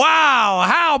 Wow,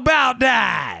 how about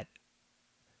that?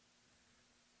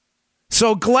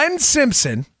 So Glenn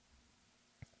Simpson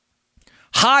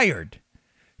hired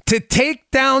to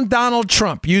take down Donald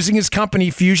Trump using his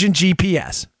company Fusion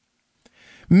GPS,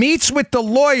 meets with the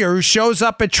lawyer who shows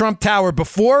up at Trump Tower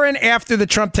before and after the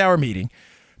Trump Tower meeting,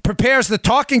 prepares the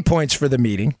talking points for the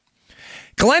meeting.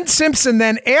 Glenn Simpson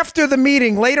then, after the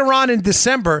meeting, later on in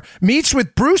December, meets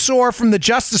with Bruce Orr from the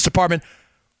Justice Department,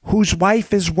 whose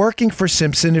wife is working for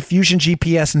Simpson at Fusion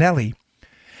GPS Nellie,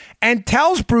 and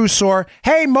tells Bruce Orr,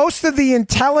 hey, most of the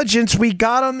intelligence we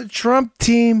got on the Trump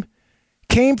team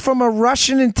came from a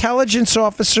Russian intelligence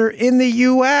officer in the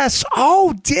U.S.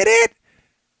 Oh, did it?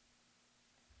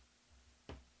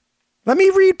 Let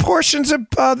me read portions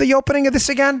of the opening of this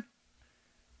again.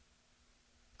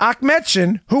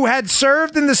 Akhmetshin, who had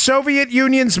served in the Soviet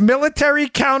Union's military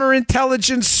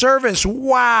counterintelligence service.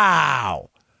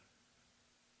 Wow.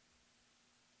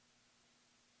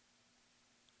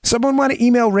 Someone want to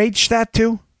email Rach that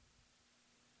too?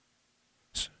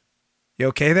 You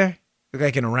okay there? You look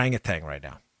like an orangutan right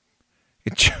now.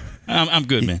 I'm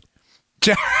good, man.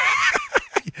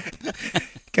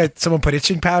 Got someone put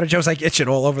itching powder. Joe's like itching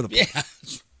all over the place.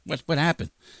 Yeah. What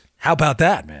happened? How about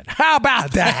that, man? How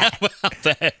about that? How about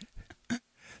that?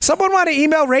 Someone want to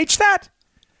email Rach that?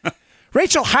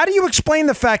 Rachel, how do you explain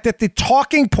the fact that the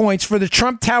talking points for the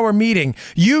Trump Tower meeting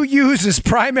you use as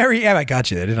primary I got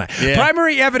you there, didn't I? Yeah.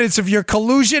 Primary evidence of your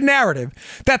collusion narrative,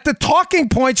 that the talking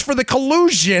points for the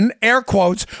collusion, air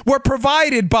quotes, were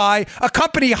provided by a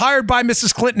company hired by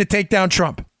Mrs. Clinton to take down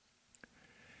Trump?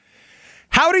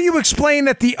 How do you explain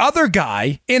that the other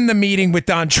guy in the meeting with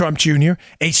Don Trump Jr.,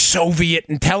 a Soviet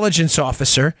intelligence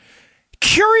officer,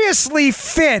 curiously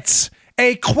fits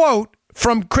a quote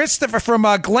from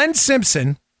Glenn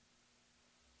Simpson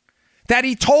that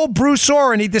he told Bruce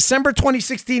Orr in a December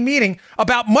 2016 meeting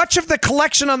about much of the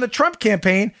collection on the Trump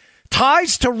campaign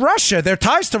ties to Russia. Their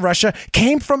ties to Russia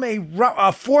came from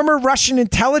a former Russian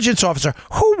intelligence officer.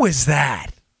 Who was that?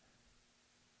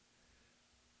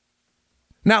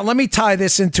 Now, let me tie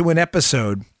this into an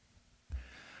episode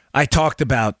I talked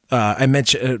about. I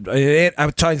mentioned, I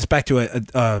would tie this back to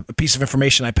a piece of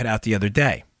information I put out the other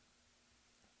day.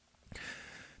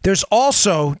 There's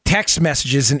also text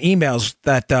messages and emails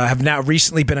that have now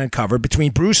recently been uncovered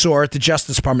between Bruce Orr at the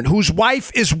Justice Department, whose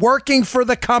wife is working for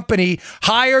the company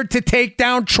hired to take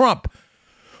down Trump.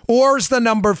 Orr's the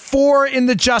number 4 in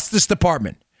the Justice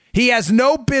Department. He has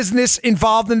no business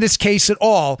involved in this case at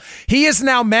all. He is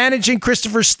now managing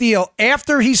Christopher Steele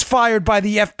after he's fired by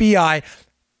the FBI.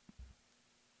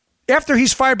 After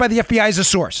he's fired by the FBI as a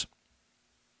source.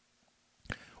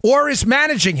 Orr is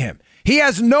managing him. He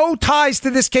has no ties to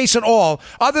this case at all,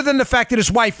 other than the fact that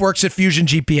his wife works at Fusion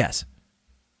GPS.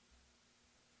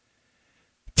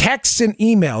 Texts and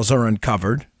emails are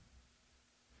uncovered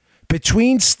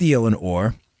between Steele and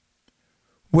Orr,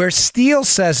 where Steele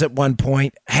says at one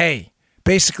point, hey,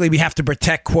 basically we have to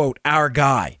protect, quote, our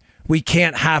guy. We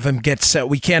can't have him get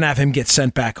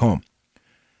sent back home.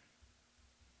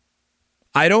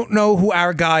 I don't know who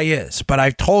our guy is, but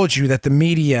I've told you that the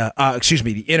media,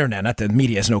 the internet, not the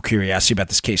media has no curiosity about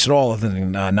this case at all, other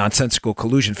than nonsensical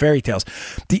collusion fairy tales.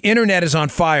 The internet is on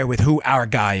fire with who our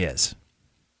guy is.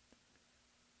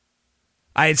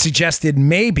 I had suggested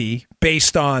maybe,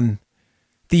 based on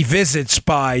the visits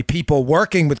by people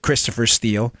working with Christopher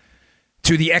Steele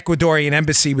to the Ecuadorian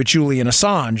embassy with Julian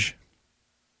Assange,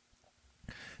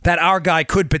 that our guy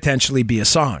could potentially be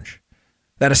Assange.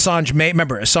 That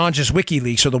Assange's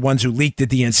WikiLeaks are the ones who leaked the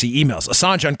DNC emails.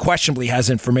 Assange unquestionably has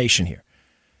information here.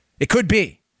 It could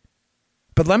be.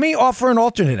 But let me offer an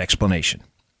alternate explanation.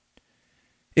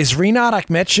 Is Rinat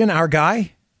Akhmetshin our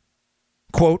guy?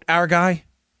 Quote, our guy?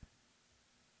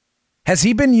 Has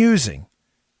he been using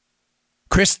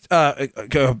Glenn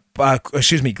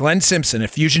Simpson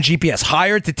at Fusion GPS,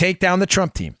 hired to take down the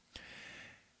Trump team?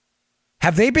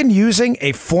 Have they been using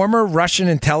a former Russian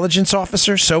intelligence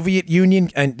officer, Soviet Union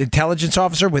intelligence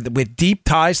officer with deep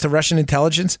ties to Russian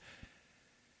intelligence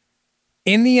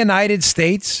in the United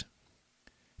States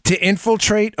to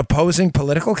infiltrate opposing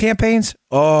political campaigns?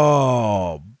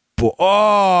 Oh,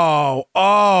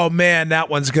 man, that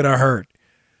one's going to hurt.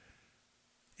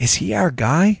 Is he our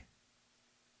guy?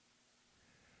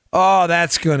 Oh,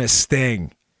 that's going to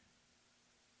sting.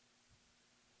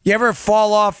 You ever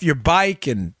fall off your bike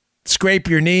and scrape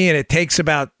your knee and it takes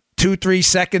about 2-3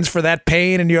 seconds for that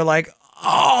pain and you're like,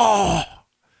 oh,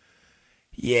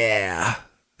 yeah,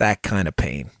 that kind of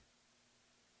pain.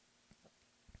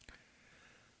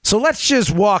 So let's just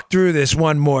walk through this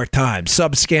one more time.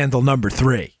 Sub-scandal number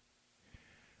 3,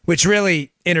 which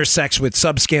really intersects with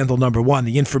sub-scandal number 1,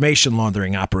 the information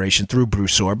laundering operation through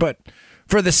Bruce Orr. But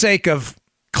for the sake of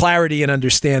clarity and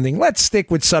understanding, let's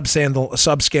stick with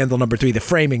sub-scandal number 3, the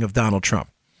framing of Donald Trump.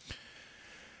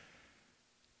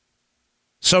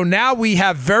 So now we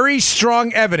have very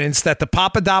strong evidence that the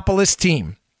Papadopoulos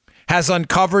team has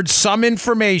uncovered some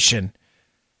information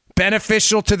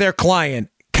beneficial to their client,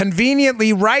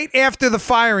 conveniently right after the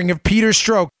firing of Peter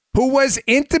Strzok, who was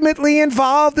intimately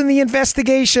involved in the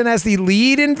investigation as the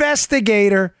lead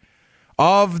investigator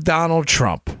of Donald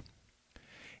Trump,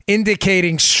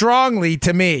 indicating strongly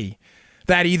to me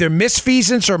that either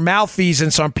misfeasance or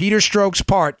malfeasance on Peter Strzok's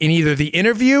part in either the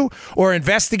interview or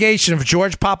investigation of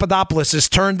George Papadopoulos is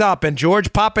turned up, and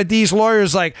George Papad's lawyer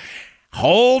is like,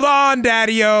 hold on,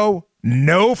 Daddy-O,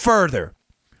 no further.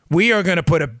 We are going to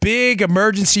put a big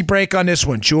emergency brake on this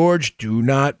one. George, do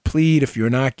not plead if you're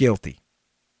not guilty.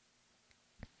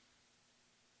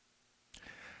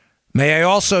 May I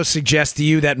also suggest to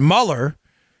you that Mueller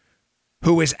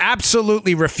who is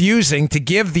absolutely refusing to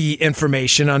give the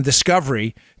information on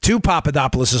discovery to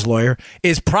Papadopoulos' lawyer,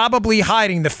 is probably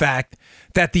hiding the fact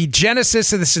that the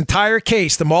genesis of this entire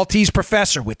case, the Maltese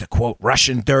professor with the, quote,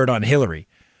 Russian dirt on Hillary,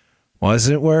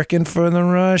 wasn't working for the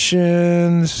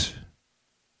Russians.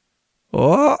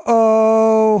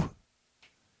 Uh-oh.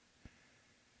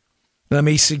 Let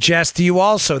me suggest to you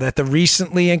also that the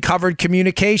recently uncovered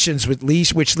communications with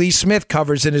which Lee Smith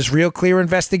covers in his Real Clear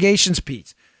Investigations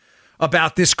piece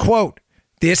about this, quote,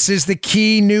 this is the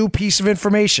key new piece of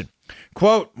information.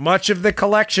 Quote, much of the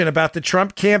collection about the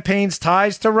Trump campaign's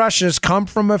ties to Russia has come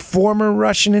from a former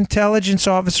Russian intelligence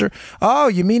officer. Oh,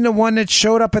 you mean the one that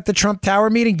showed up at the Trump Tower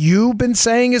meeting you've been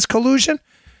saying is collusion?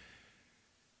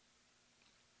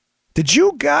 Did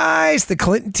you guys, the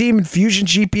Clinton team and Fusion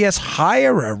GPS,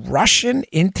 hire a Russian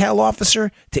intel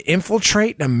officer to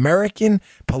infiltrate an American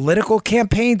political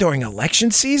campaign during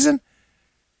election season?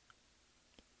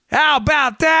 How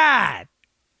about that?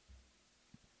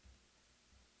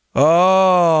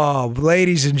 Oh,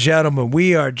 ladies and gentlemen,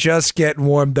 we are just getting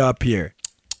warmed up here.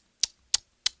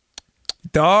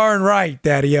 Darn right,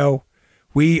 Daddy-O.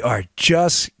 We are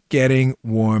just getting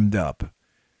warmed up.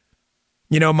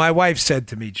 You know, my wife said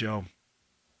to me, Joe,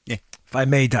 if I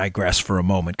may digress for a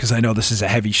moment, because I know this is a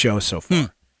heavy show so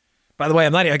far. By the way,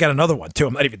 I got another one, too.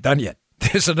 I'm not even done yet.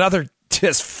 There's another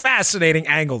just fascinating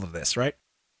angle to this, right?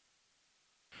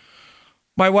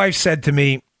 My wife said to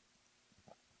me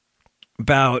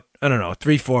about,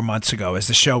 3-4 months ago, as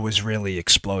the show was really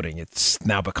exploding, it's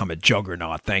now become a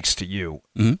juggernaut thanks to you.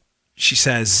 Mm-hmm. She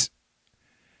says,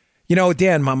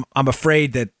 Dan, I'm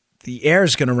afraid that the air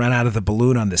is going to run out of the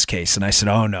balloon on this case. And I said,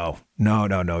 oh,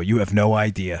 no. You have no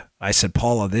idea. I said,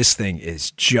 Paula, this thing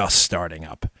is just starting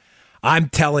up. I'm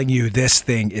telling you, this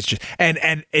thing is just,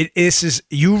 this is,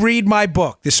 you read my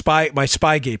book, my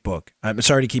Spygate book. I'm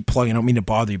sorry to keep plugging. I don't mean to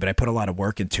bother you, but I put a lot of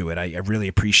work into it. I really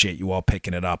appreciate you all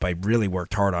picking it up. I really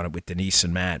worked hard on it with Denise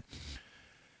and Matt.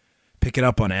 Pick it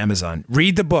up on Amazon.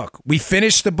 Read the book. We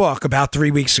finished the book about 3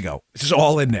 weeks ago. This is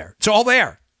all in there. It's all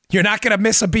there. You're not going to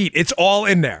miss a beat. It's all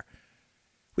in there.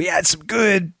 We had some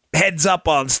good heads up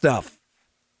on stuff.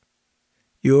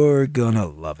 You're going to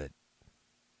love it.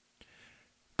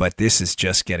 But this is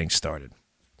just getting started.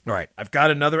 All right, I've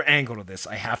got another angle to this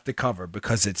I have to cover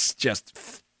because it's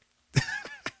just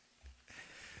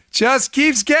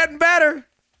keeps getting better,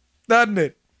 doesn't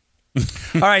it?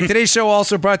 All right, today's show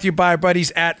also brought to you by our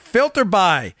buddies at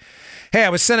FilterBuy. Hey, I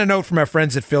was sent a note from our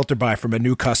friends at FilterBuy from a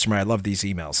new customer. I love these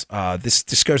emails.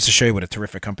 This goes to show you what a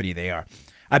terrific company they are.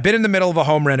 I've been in the middle of a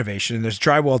home renovation, and there's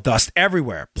drywall dust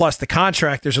everywhere. Plus, the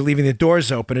contractors are leaving the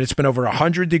doors open, and it's been over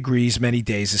 100 degrees many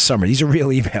days this summer. These are real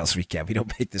emails we get. We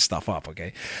don't make this stuff up,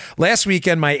 okay? Last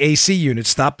weekend, my AC unit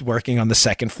stopped working on the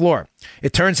second floor.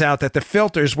 It turns out that the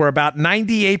filters were about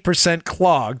 98%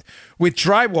 clogged with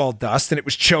drywall dust, and it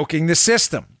was choking the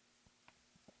system.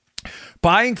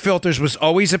 Buying filters was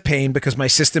always a pain because my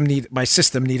system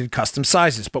needed custom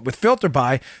sizes. But with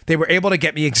FilterBuy, they were able to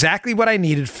get me exactly what I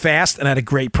needed fast and at a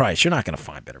great price. You're not going to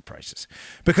find better prices.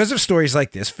 Because of stories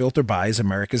like this, FilterBuy is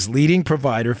America's leading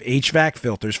provider of HVAC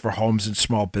filters for homes and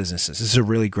small businesses. This is a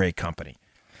really great company.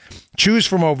 Choose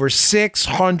from over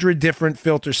 600 different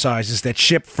filter sizes that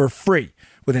ship for free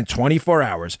within 24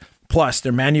 hours. Plus,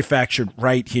 they're manufactured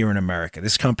right here in America.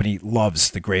 This company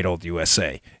loves the great old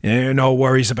USA. No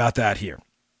worries about that here.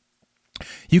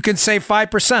 You can save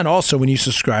 5% also when you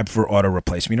subscribe for auto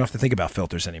replacement. You don't have to think about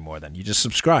filters anymore then. You just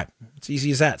subscribe. It's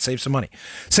easy as that. Save some money.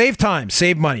 Save time,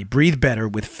 save money, breathe better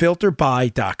with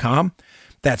FilterBuy.com.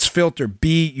 That's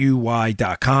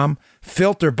FilterBuy.com.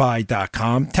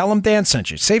 FilterBuy.com. Tell them Dan sent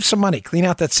you. Save some money. Clean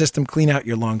out that system. Clean out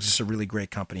your lungs. It's a really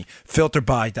great company.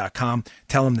 FilterBuy.com.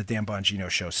 Tell them the Dan Bongino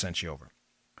Show sent you over.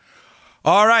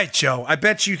 All right, Joe. I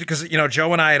bet you, because,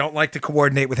 Joe and I don't like to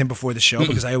coordinate with him before the show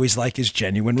because I always like his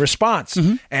genuine response.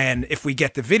 Mm-hmm. And if we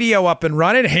get the video up and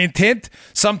running, hint, hint,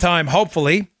 sometime,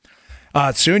 hopefully,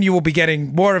 soon you will be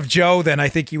getting more of Joe than I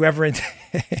think you ever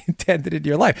intended in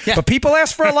your life. Yeah. But people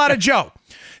ask for a lot of Joe.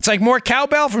 It's like more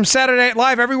cowbell from Saturday Night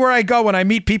Live. Everywhere I go, when I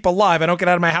meet people live, I don't get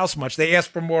out of my house much. They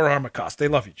ask for more Armacost. They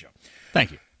love you, Joe.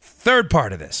 Thank you. Third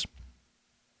part of this.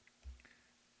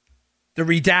 The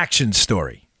redaction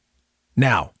story.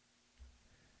 Now,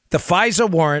 the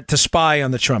FISA warrant to spy on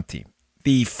the Trump team.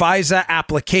 The FISA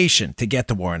application to get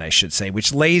the warrant, I should say,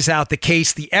 which lays out the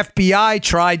case the FBI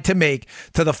tried to make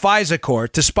to the FISA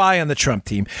court to spy on the Trump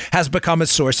team, has become a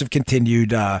source of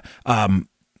continued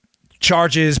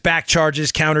charges, back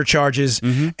charges, counter charges.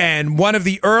 And one of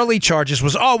the early charges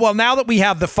was, now that we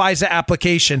have the FISA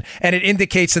application and it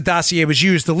indicates the dossier was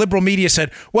used, the liberal media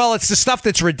said, well, it's the stuff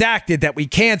that's redacted that we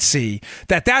can't see,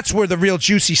 that's where the real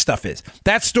juicy stuff is.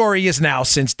 That story is now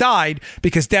since died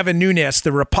because Devin Nunes,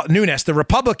 the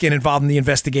Republican involved in the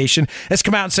investigation, has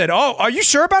come out and said, are you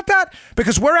sure about that?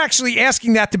 Because we're actually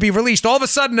asking that to be released. All of a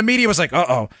sudden, the media was like,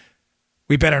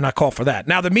 we better not call for that.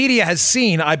 Now, the media has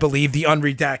seen, I believe, the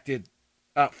unredacted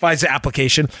FISA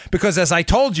application because, as I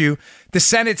told you, the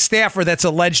Senate staffer that's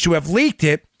alleged to have leaked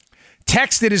it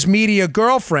texted his media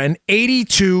girlfriend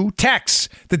 82 texts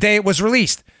the day it was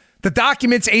released. The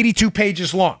document's 82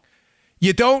 pages long.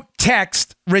 You don't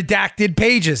text redacted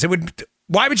pages.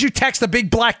 Why would you text a big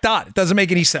black dot? It doesn't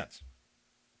make any sense.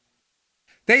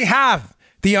 They have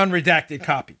the unredacted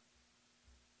copy.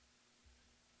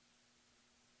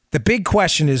 The big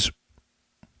question is,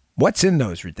 what's in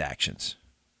those redactions?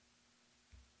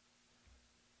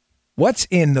 What's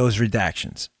in those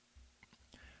redactions?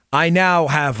 I now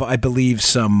have, I believe,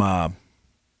 some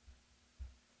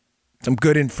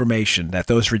good information that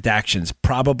those redactions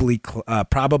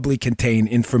probably contain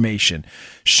information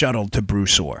shuttled to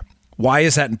Bruce Orr. Why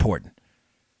is that important?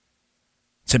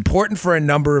 It's important for a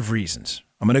number of reasons.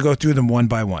 I'm going to go through them one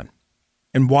by one.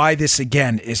 And why this,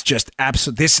 again, is just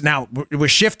absolute. This now, we're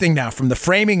shifting now from the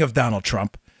framing of Donald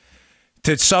Trump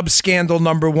to sub-scandal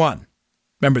number one.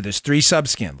 Remember, there's 3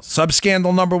 sub-scandals.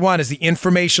 Sub-scandal number 1 is the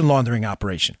information laundering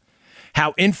operation.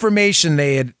 How information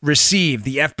they had received,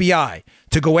 the FBI,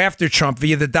 to go after Trump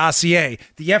via the dossier.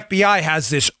 The FBI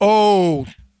has this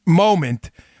moment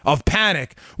of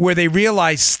panic where they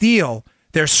realize Steele,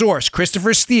 their source,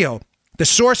 Christopher Steele, the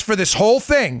source for this whole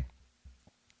thing,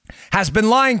 has been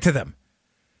lying to them.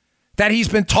 That he's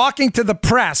been talking to the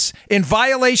press in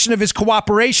violation of his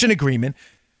cooperation agreement,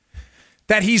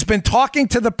 that he's been talking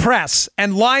to the press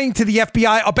and lying to the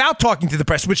FBI about talking to the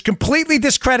press, which completely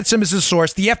discredits him as a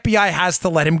source. The FBI has to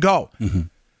let him go.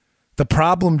 The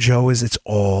problem, Joe, is it's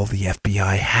all the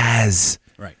FBI has.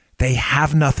 Right. They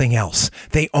have nothing else.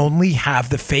 They only have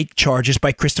the fake charges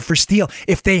by Christopher Steele.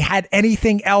 If they had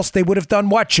anything else, they would have done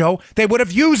what, Joe? They would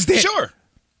have used it. Sure.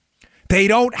 They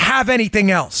don't have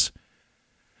anything else.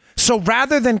 So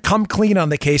rather than come clean on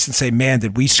the case and say, man,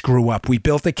 did we screw up? We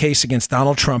built a case against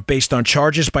Donald Trump based on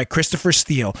charges by Christopher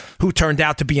Steele, who turned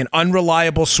out to be an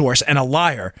unreliable source and a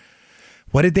liar.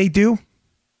 What did they do?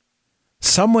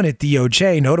 Someone at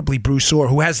DOJ, notably Bruce Orr,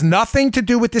 who has nothing to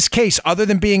do with this case other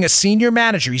than being a senior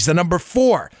manager. He's the number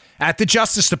 4 at the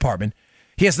Justice Department.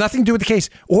 He has nothing to do with the case.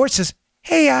 Orr says,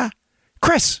 hey,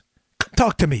 Chris, come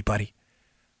talk to me, buddy.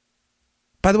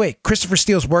 By the way, Christopher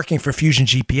Steele's working for Fusion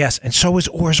GPS, and so is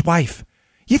Orr's wife.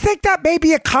 You think that may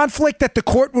be a conflict that the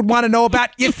court would want to know about?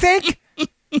 You think?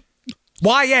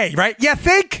 YA, right? You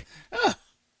think?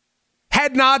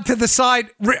 Head nod to the side.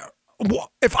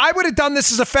 If I would have done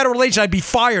this as a federal agent, I'd be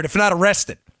fired, if not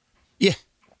arrested. Yeah.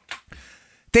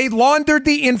 They laundered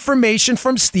the information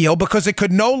from Steele because it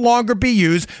could no longer be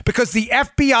used because the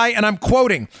FBI, and I'm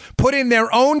quoting, put in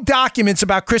their own documents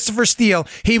about Christopher Steele.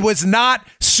 He was not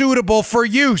suitable for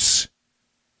use.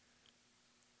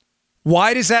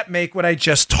 Why does that make what I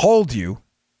just told you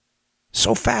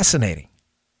so fascinating?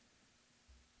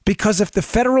 Because if the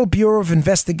Federal Bureau of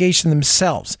Investigation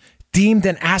themselves deemed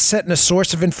an asset and a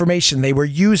source of information they were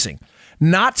using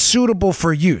not suitable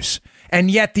for use, and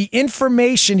yet the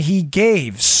information he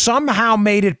gave somehow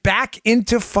made it back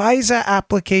into FISA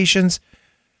applications,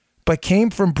 but came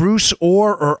from Bruce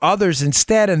Orr or others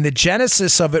instead, and the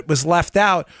genesis of it was left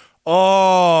out.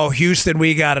 Oh, Houston,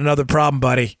 we got another problem,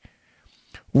 buddy.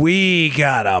 We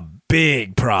got a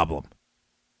big problem.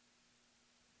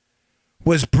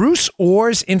 Was Bruce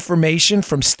Orr's information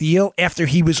from Steele after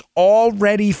he was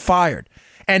already fired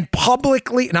and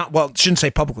shouldn't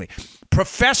say publicly,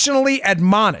 professionally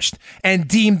admonished and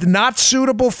deemed not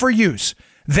suitable for use,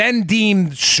 then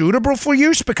deemed suitable for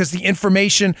use because the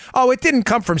information, it didn't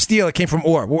come from Steele, it came from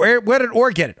Orr. Where did Orr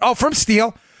get it? Oh, from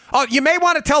Steele. Oh, you may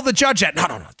want to tell the judge that.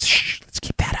 No. Shh, let's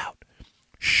keep that out.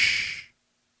 Shh.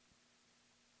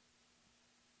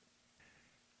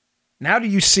 Now do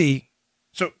you see?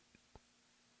 So,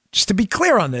 just to be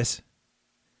clear on this,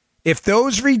 if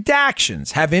those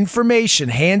redactions have information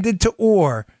handed to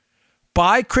Orr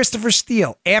by Christopher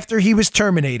Steele after he was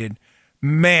terminated,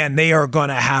 man, they are going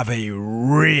to have a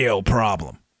real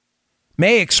problem.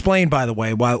 May explain, by the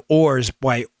way, while Orr's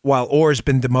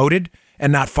been demoted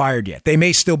and not fired yet. They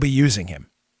may still be using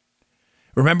him.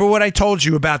 Remember what I told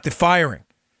you about the firing.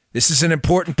 This is an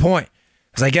important point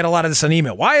because I get a lot of this on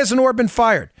email. Why hasn't Orr been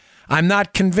fired? I'm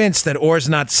not convinced that Orr's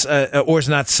not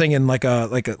singing like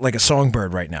a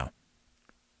songbird right now.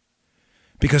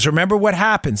 Because remember what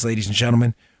happens, ladies and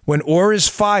gentlemen, when Orr is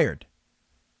fired,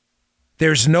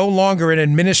 there's no longer an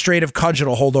administrative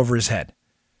cudgel to hold over his head.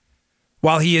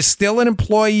 While he is still an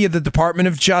employee of the Department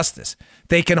of Justice,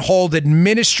 they can hold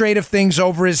administrative things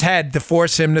over his head to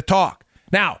force him to talk.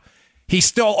 Now, he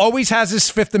still always has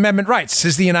his Fifth Amendment rights.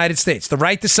 This is the United States. The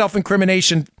right to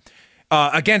self-incrimination,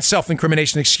 against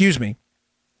self-incrimination,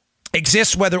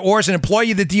 exists whether Orr is an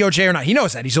employee of the DOJ or not. He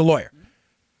knows that. He's a lawyer.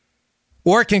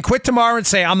 Orr can quit tomorrow and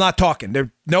say, I'm not talking. There's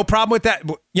no problem with that.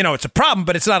 You know, it's a problem,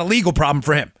 but it's not a legal problem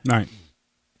for him. All right.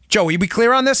 Joe, are we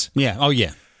clear on this? Yeah. Oh,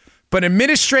 yeah. But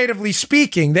administratively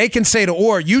speaking, they can say to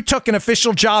Orr, you took an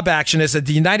official job action as a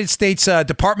United States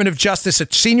Department of Justice, a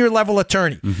senior level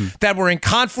attorney, that were in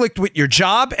conflict with your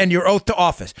job and your oath to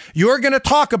office. You're going to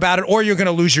talk about it or you're going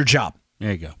to lose your job.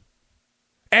 There you go.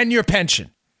 And your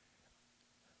pension.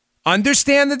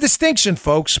 Understand the distinction,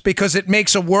 folks, because it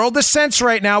makes a world of sense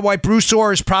right now why Bruce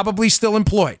Orr is probably still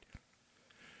employed.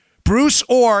 Bruce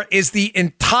Orr is the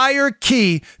entire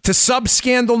key to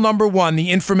sub-scandal number one, the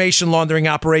information laundering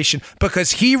operation,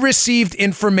 because he received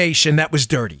information that was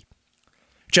dirty.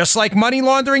 Just like money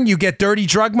laundering, you get dirty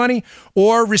drug money,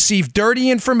 or receive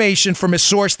dirty information from a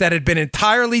source that had been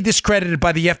entirely discredited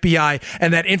by the FBI,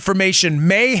 and that information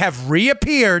may have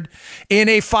reappeared in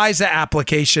a FISA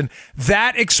application.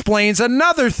 That explains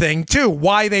another thing, too,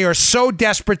 why they are so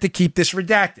desperate to keep this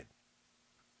redacted.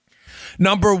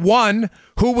 Number one,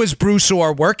 who was Bruce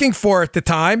Orr working for at the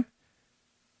time?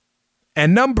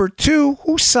 And number two,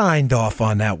 who signed off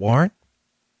on that warrant?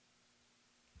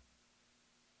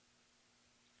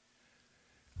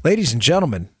 Ladies and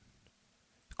gentlemen,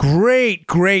 great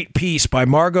piece by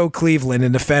Margot Cleveland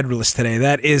in the Federalist today.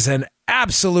 That is an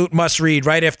absolute must-read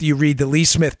right after you read the Lee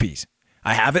Smith piece.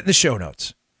 I have it in the show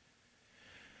notes.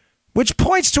 Which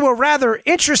points to a rather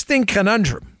interesting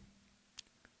conundrum.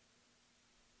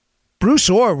 Bruce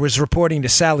Orr was reporting to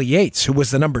Sally Yates, who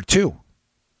was the number two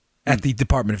at the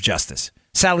Department of Justice.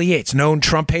 Sally Yates, known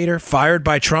Trump hater, fired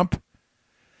by Trump.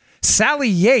 Sally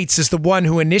Yates is the one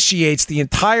who initiates the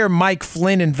entire Mike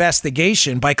Flynn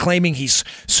investigation by claiming he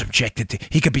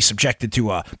could be subjected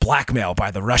to blackmail by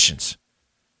the Russians.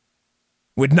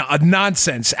 With a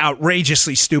nonsense,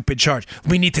 outrageously stupid charge.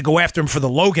 We need to go after him for the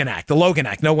Logan Act. The Logan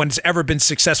Act. No one's ever been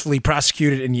successfully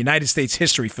prosecuted in United States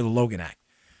history for the Logan Act.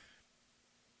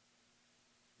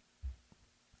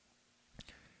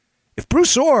 If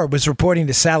Bruce Orr was reporting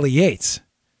to Sally Yates,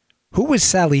 who was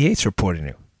Sally Yates reporting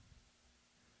to?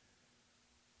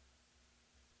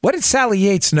 What did Sally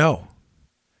Yates know?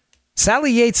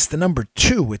 Sally Yates, the number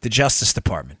two at the Justice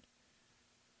Department.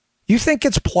 You think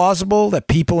it's plausible that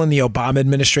people in the Obama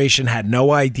administration had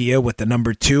no idea what the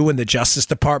number two in the Justice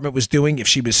Department was doing if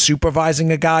she was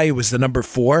supervising a guy who was the number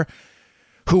four,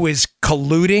 who is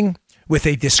colluding with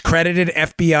a discredited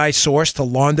FBI source to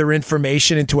launder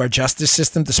information into our justice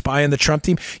system to spy on the Trump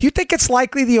team? You think it's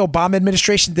likely the Obama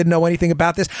administration didn't know anything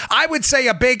about this? I would say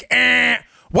a big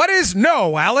What is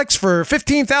no, Alex, for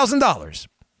 $15,000?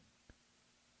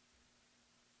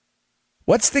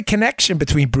 What's the connection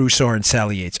between Bruce Orr and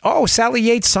Sally Yates? Oh, Sally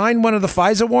Yates signed one of the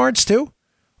FISA warrants too?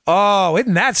 Oh,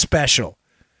 isn't that special?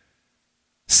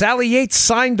 Sally Yates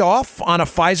signed off on a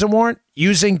FISA warrant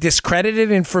using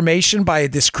discredited information by a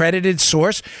discredited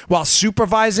source while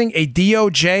supervising a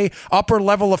DOJ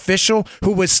upper-level official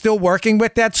who was still working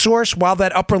with that source while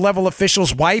that upper-level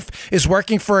official's wife is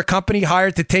working for a company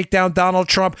hired to take down Donald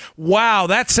Trump. Wow,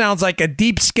 that sounds like a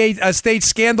deep state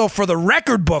scandal for the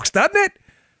record books, doesn't it?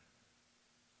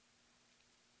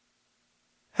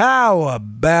 How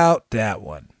about that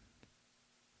one?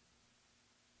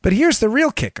 But here's the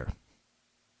real kicker.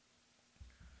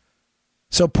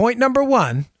 So point number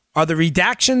one are the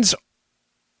redactions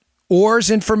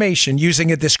Orr's information using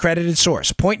a discredited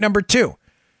source. Point number two,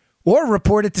 Orr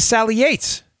reported to Sally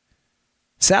Yates.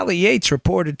 Sally Yates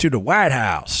reported to the White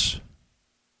House.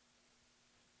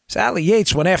 Sally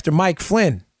Yates went after Mike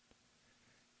Flynn.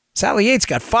 Sally Yates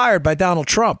got fired by Donald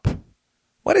Trump.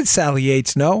 What did Sally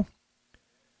Yates know?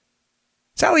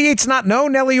 Sally Yates not know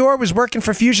Nellie Orr was working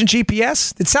for Fusion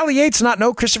GPS? Did Sally Yates not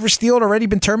know Christopher Steele had already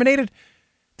been terminated?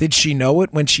 Did she know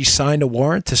it when she signed a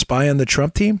warrant to spy on the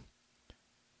Trump team?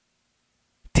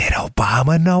 Did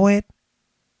Obama know it?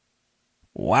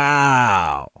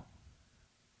 Wow.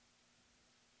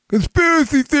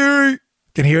 Conspiracy theory.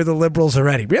 Can hear the liberals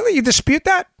already. Really? You dispute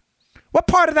that? What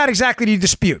part of that exactly do you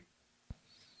dispute?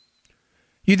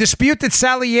 You dispute that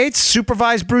Sally Yates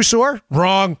supervised Bruce Orr?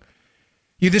 Wrong.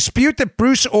 You dispute that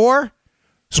Bruce Orr's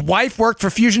wife worked for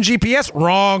Fusion GPS?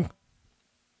 Wrong.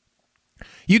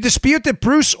 You dispute that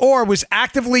Bruce Orr was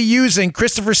actively using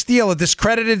Christopher Steele, a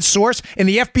discredited source, in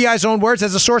the FBI's own words,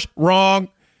 as a source? Wrong.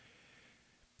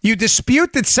 You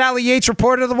dispute that Sally Yates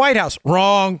reported to the White House.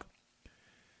 Wrong.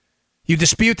 You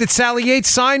dispute that Sally Yates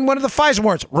signed one of the FISA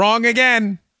warrants. Wrong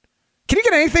again. Can you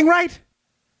get anything right?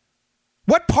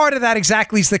 What part of that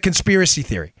exactly is the conspiracy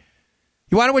theory?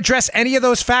 You want to address any of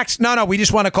those facts? No, we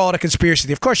just want to call it a conspiracy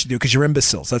theory. Of course you do, because you're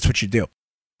imbeciles. That's what you do.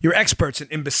 You're experts in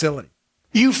imbecility.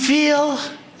 You feel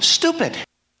stupid.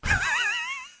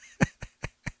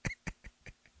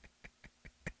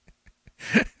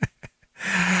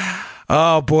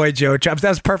 Oh, boy, Joe. That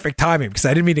was perfect timing because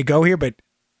I didn't mean to go here, but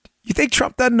you think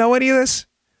Trump doesn't know any of this?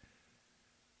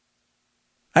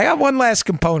 I got one last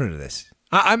component of this.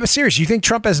 I'm serious. You think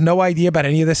Trump has no idea about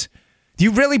any of this? Do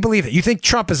you really believe it? You think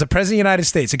Trump is the president of the United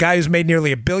States, a guy who's made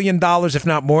nearly $1 billion, if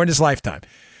not more, in his lifetime,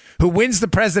 who wins the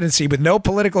presidency with no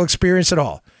political experience at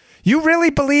all? You really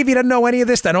believe he doesn't know any of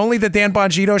this, that only the Dan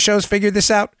Bongino shows figured this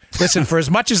out? Listen, for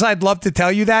as much as I'd love to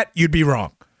tell you that, you'd be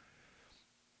wrong.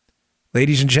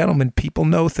 Ladies and gentlemen, people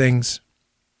know things.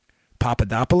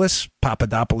 Papadopoulos'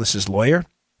 lawyer,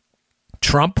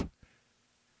 Trump,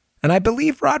 and I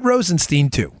believe Rod Rosenstein,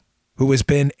 too, who has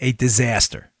been a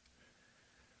disaster.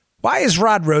 Why is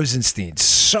Rod Rosenstein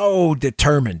so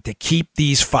determined to keep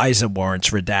these FISA warrants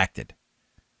redacted?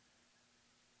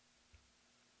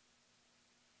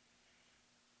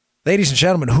 Ladies and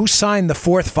gentlemen, who signed the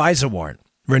fourth FISA warrant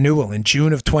renewal in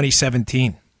June of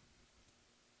 2017?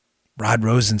 Rod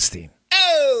Rosenstein.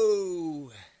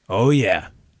 Oh, yeah.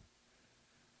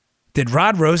 Did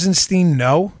Rod Rosenstein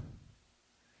know?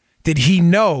 Did he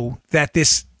know that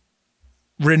this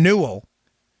renewal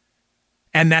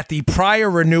and that the prior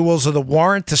renewals of the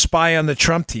warrant to spy on the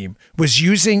Trump team was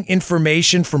using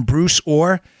information from Bruce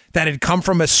Orr that had come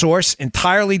from a source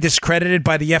entirely discredited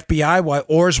by the FBI while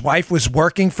Orr's wife was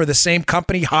working for the same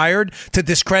company hired to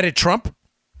discredit Trump?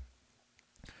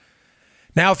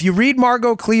 Now, if you read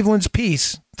Margot Cleveland's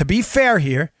piece, to be fair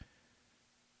here,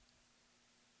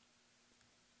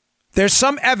 there's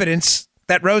some evidence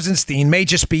that Rosenstein may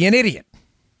just be an idiot.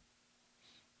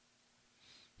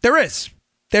 There is.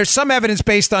 There's some evidence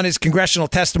based on his congressional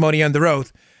testimony under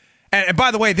oath. And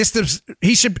by the way,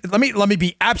 let me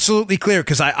be absolutely clear,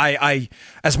 because I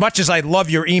as much as I love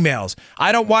your emails,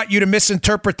 I don't want you to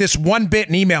misinterpret this one bit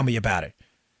and email me about it.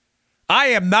 I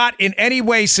am not in any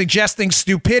way suggesting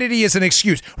stupidity is an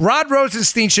excuse. Rod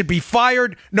Rosenstein should be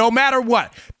fired no matter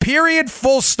what. Period.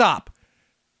 Full stop.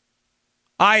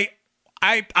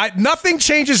 Nothing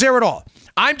changes there at all.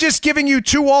 I'm just giving you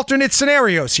two alternate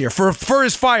scenarios here for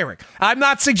his firing. I'm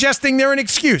not suggesting they're an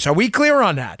excuse. Are we clear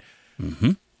on that?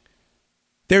 Mm-hmm.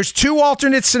 There's two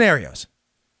alternate scenarios.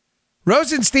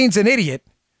 Rosenstein's an idiot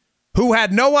who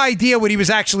had no idea what he was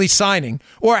actually signing,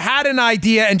 or had an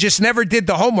idea and just never did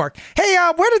the homework. Hey,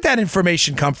 where did that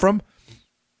information come from?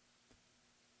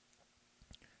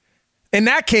 In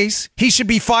that case, he should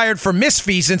be fired for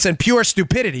misfeasance and pure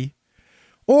stupidity.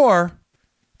 Or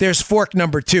there's fork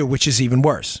number 2, which is even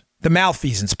worse, the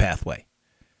malfeasance pathway,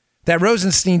 that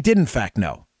Rosenstein did in fact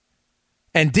know,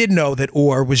 and did know that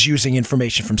Orr was using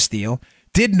information from Steele,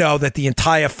 did know that the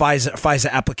entire FISA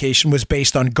application was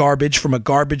based on garbage from a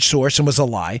garbage source and was a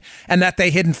lie, and that they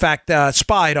had in fact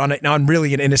spied on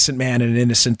really an innocent man and an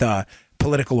innocent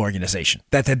political organization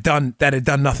that had done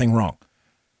nothing wrong.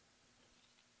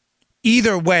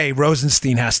 Either way,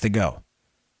 Rosenstein has to go.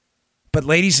 But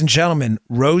ladies and gentlemen,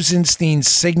 Rosenstein's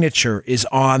signature is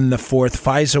on the fourth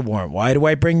FISA warrant. Why do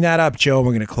I bring that up, Joe?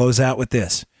 We're going to close out with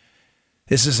this.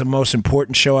 This is the most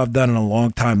important show I've done in a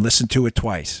long time. Listen to it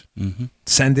twice. Mm-hmm.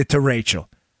 Send it to Rachel.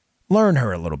 Learn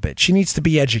her a little bit. She needs to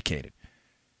be educated.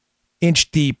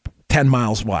 Inch deep, 10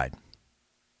 miles wide.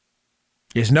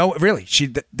 There's no, really,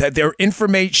 their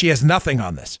information, she has nothing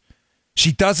on this.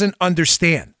 She doesn't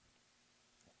understand.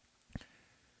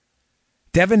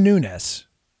 Devin Nunes,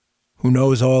 who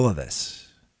knows all of this.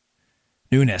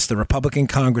 Nunes, the Republican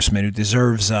congressman who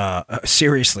deserves some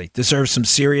serious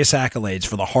accolades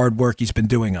for the hard work he's been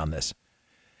doing on this.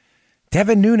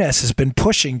 Devin Nunes has been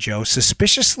pushing, Joe,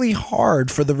 suspiciously hard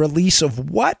for the release of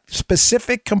what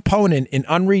specific component in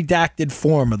unredacted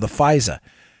form of the FISA?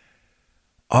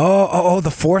 Oh,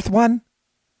 the fourth one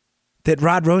that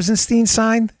Rod Rosenstein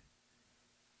signed?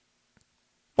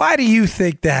 Why do you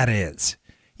think that is?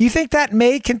 You think that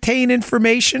may contain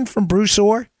information from Bruce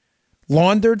Orr,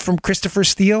 laundered from Christopher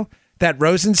Steele, that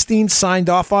Rosenstein signed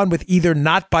off on with either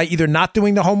not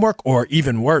doing the homework, or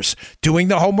even worse, doing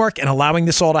the homework and allowing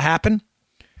this all to happen?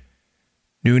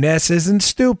 Nunes isn't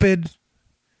stupid.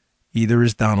 Either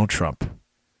is Donald Trump.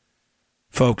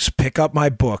 Folks, pick up my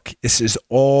book. This is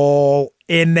all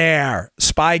in there.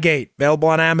 Spygate, available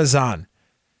on Amazon.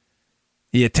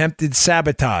 The attempted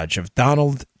sabotage of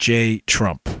Donald J.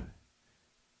 Trump.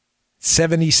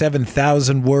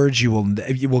 77,000 words. You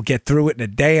will get through it in a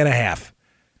day and a half.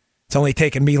 It's only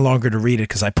taken me longer to read it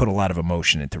because I put a lot of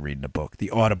emotion into reading the book. The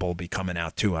Audible will be coming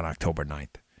out, too, on October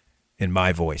 9th in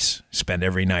my voice. Spend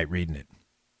every night reading it.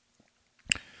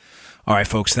 All right,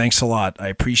 folks, thanks a lot. I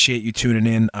appreciate you tuning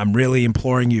in. I'm really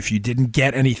imploring you, if you didn't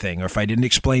get anything or if I didn't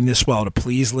explain this well, to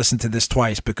please listen to this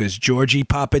twice, because Georgie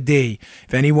Papa D,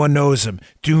 if anyone knows him,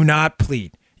 do not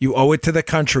plead. You owe it to the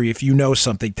country, if you know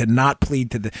something, to not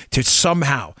plead to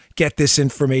somehow get this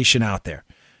information out there.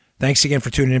 Thanks again for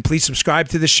tuning in. Please subscribe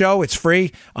to the show. It's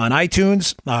free on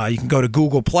iTunes. You can go to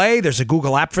Google Play. There's a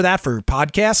Google app for that, for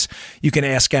podcasts. You can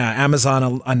ask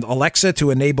Amazon Alexa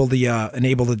to enable the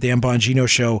Dan Bongino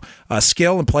Show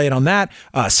skill and play it on that.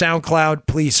 SoundCloud,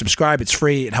 please subscribe. It's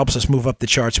free. It helps us move up the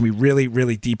charts, and we really,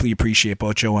 really deeply appreciate,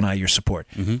 both Joe and I, your support.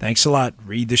 Thanks a lot.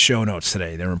 Read the show notes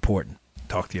today. They're important.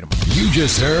 Talk to you tomorrow. You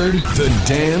just heard the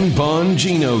Dan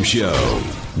Bongino Show.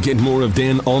 Get more of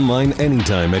Dan online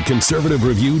anytime at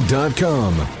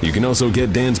conservativereview.com. You can also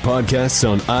get Dan's podcasts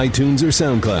on iTunes or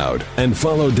SoundCloud. And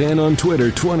follow Dan on Twitter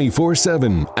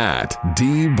 24/7 at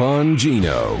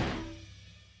DBongino.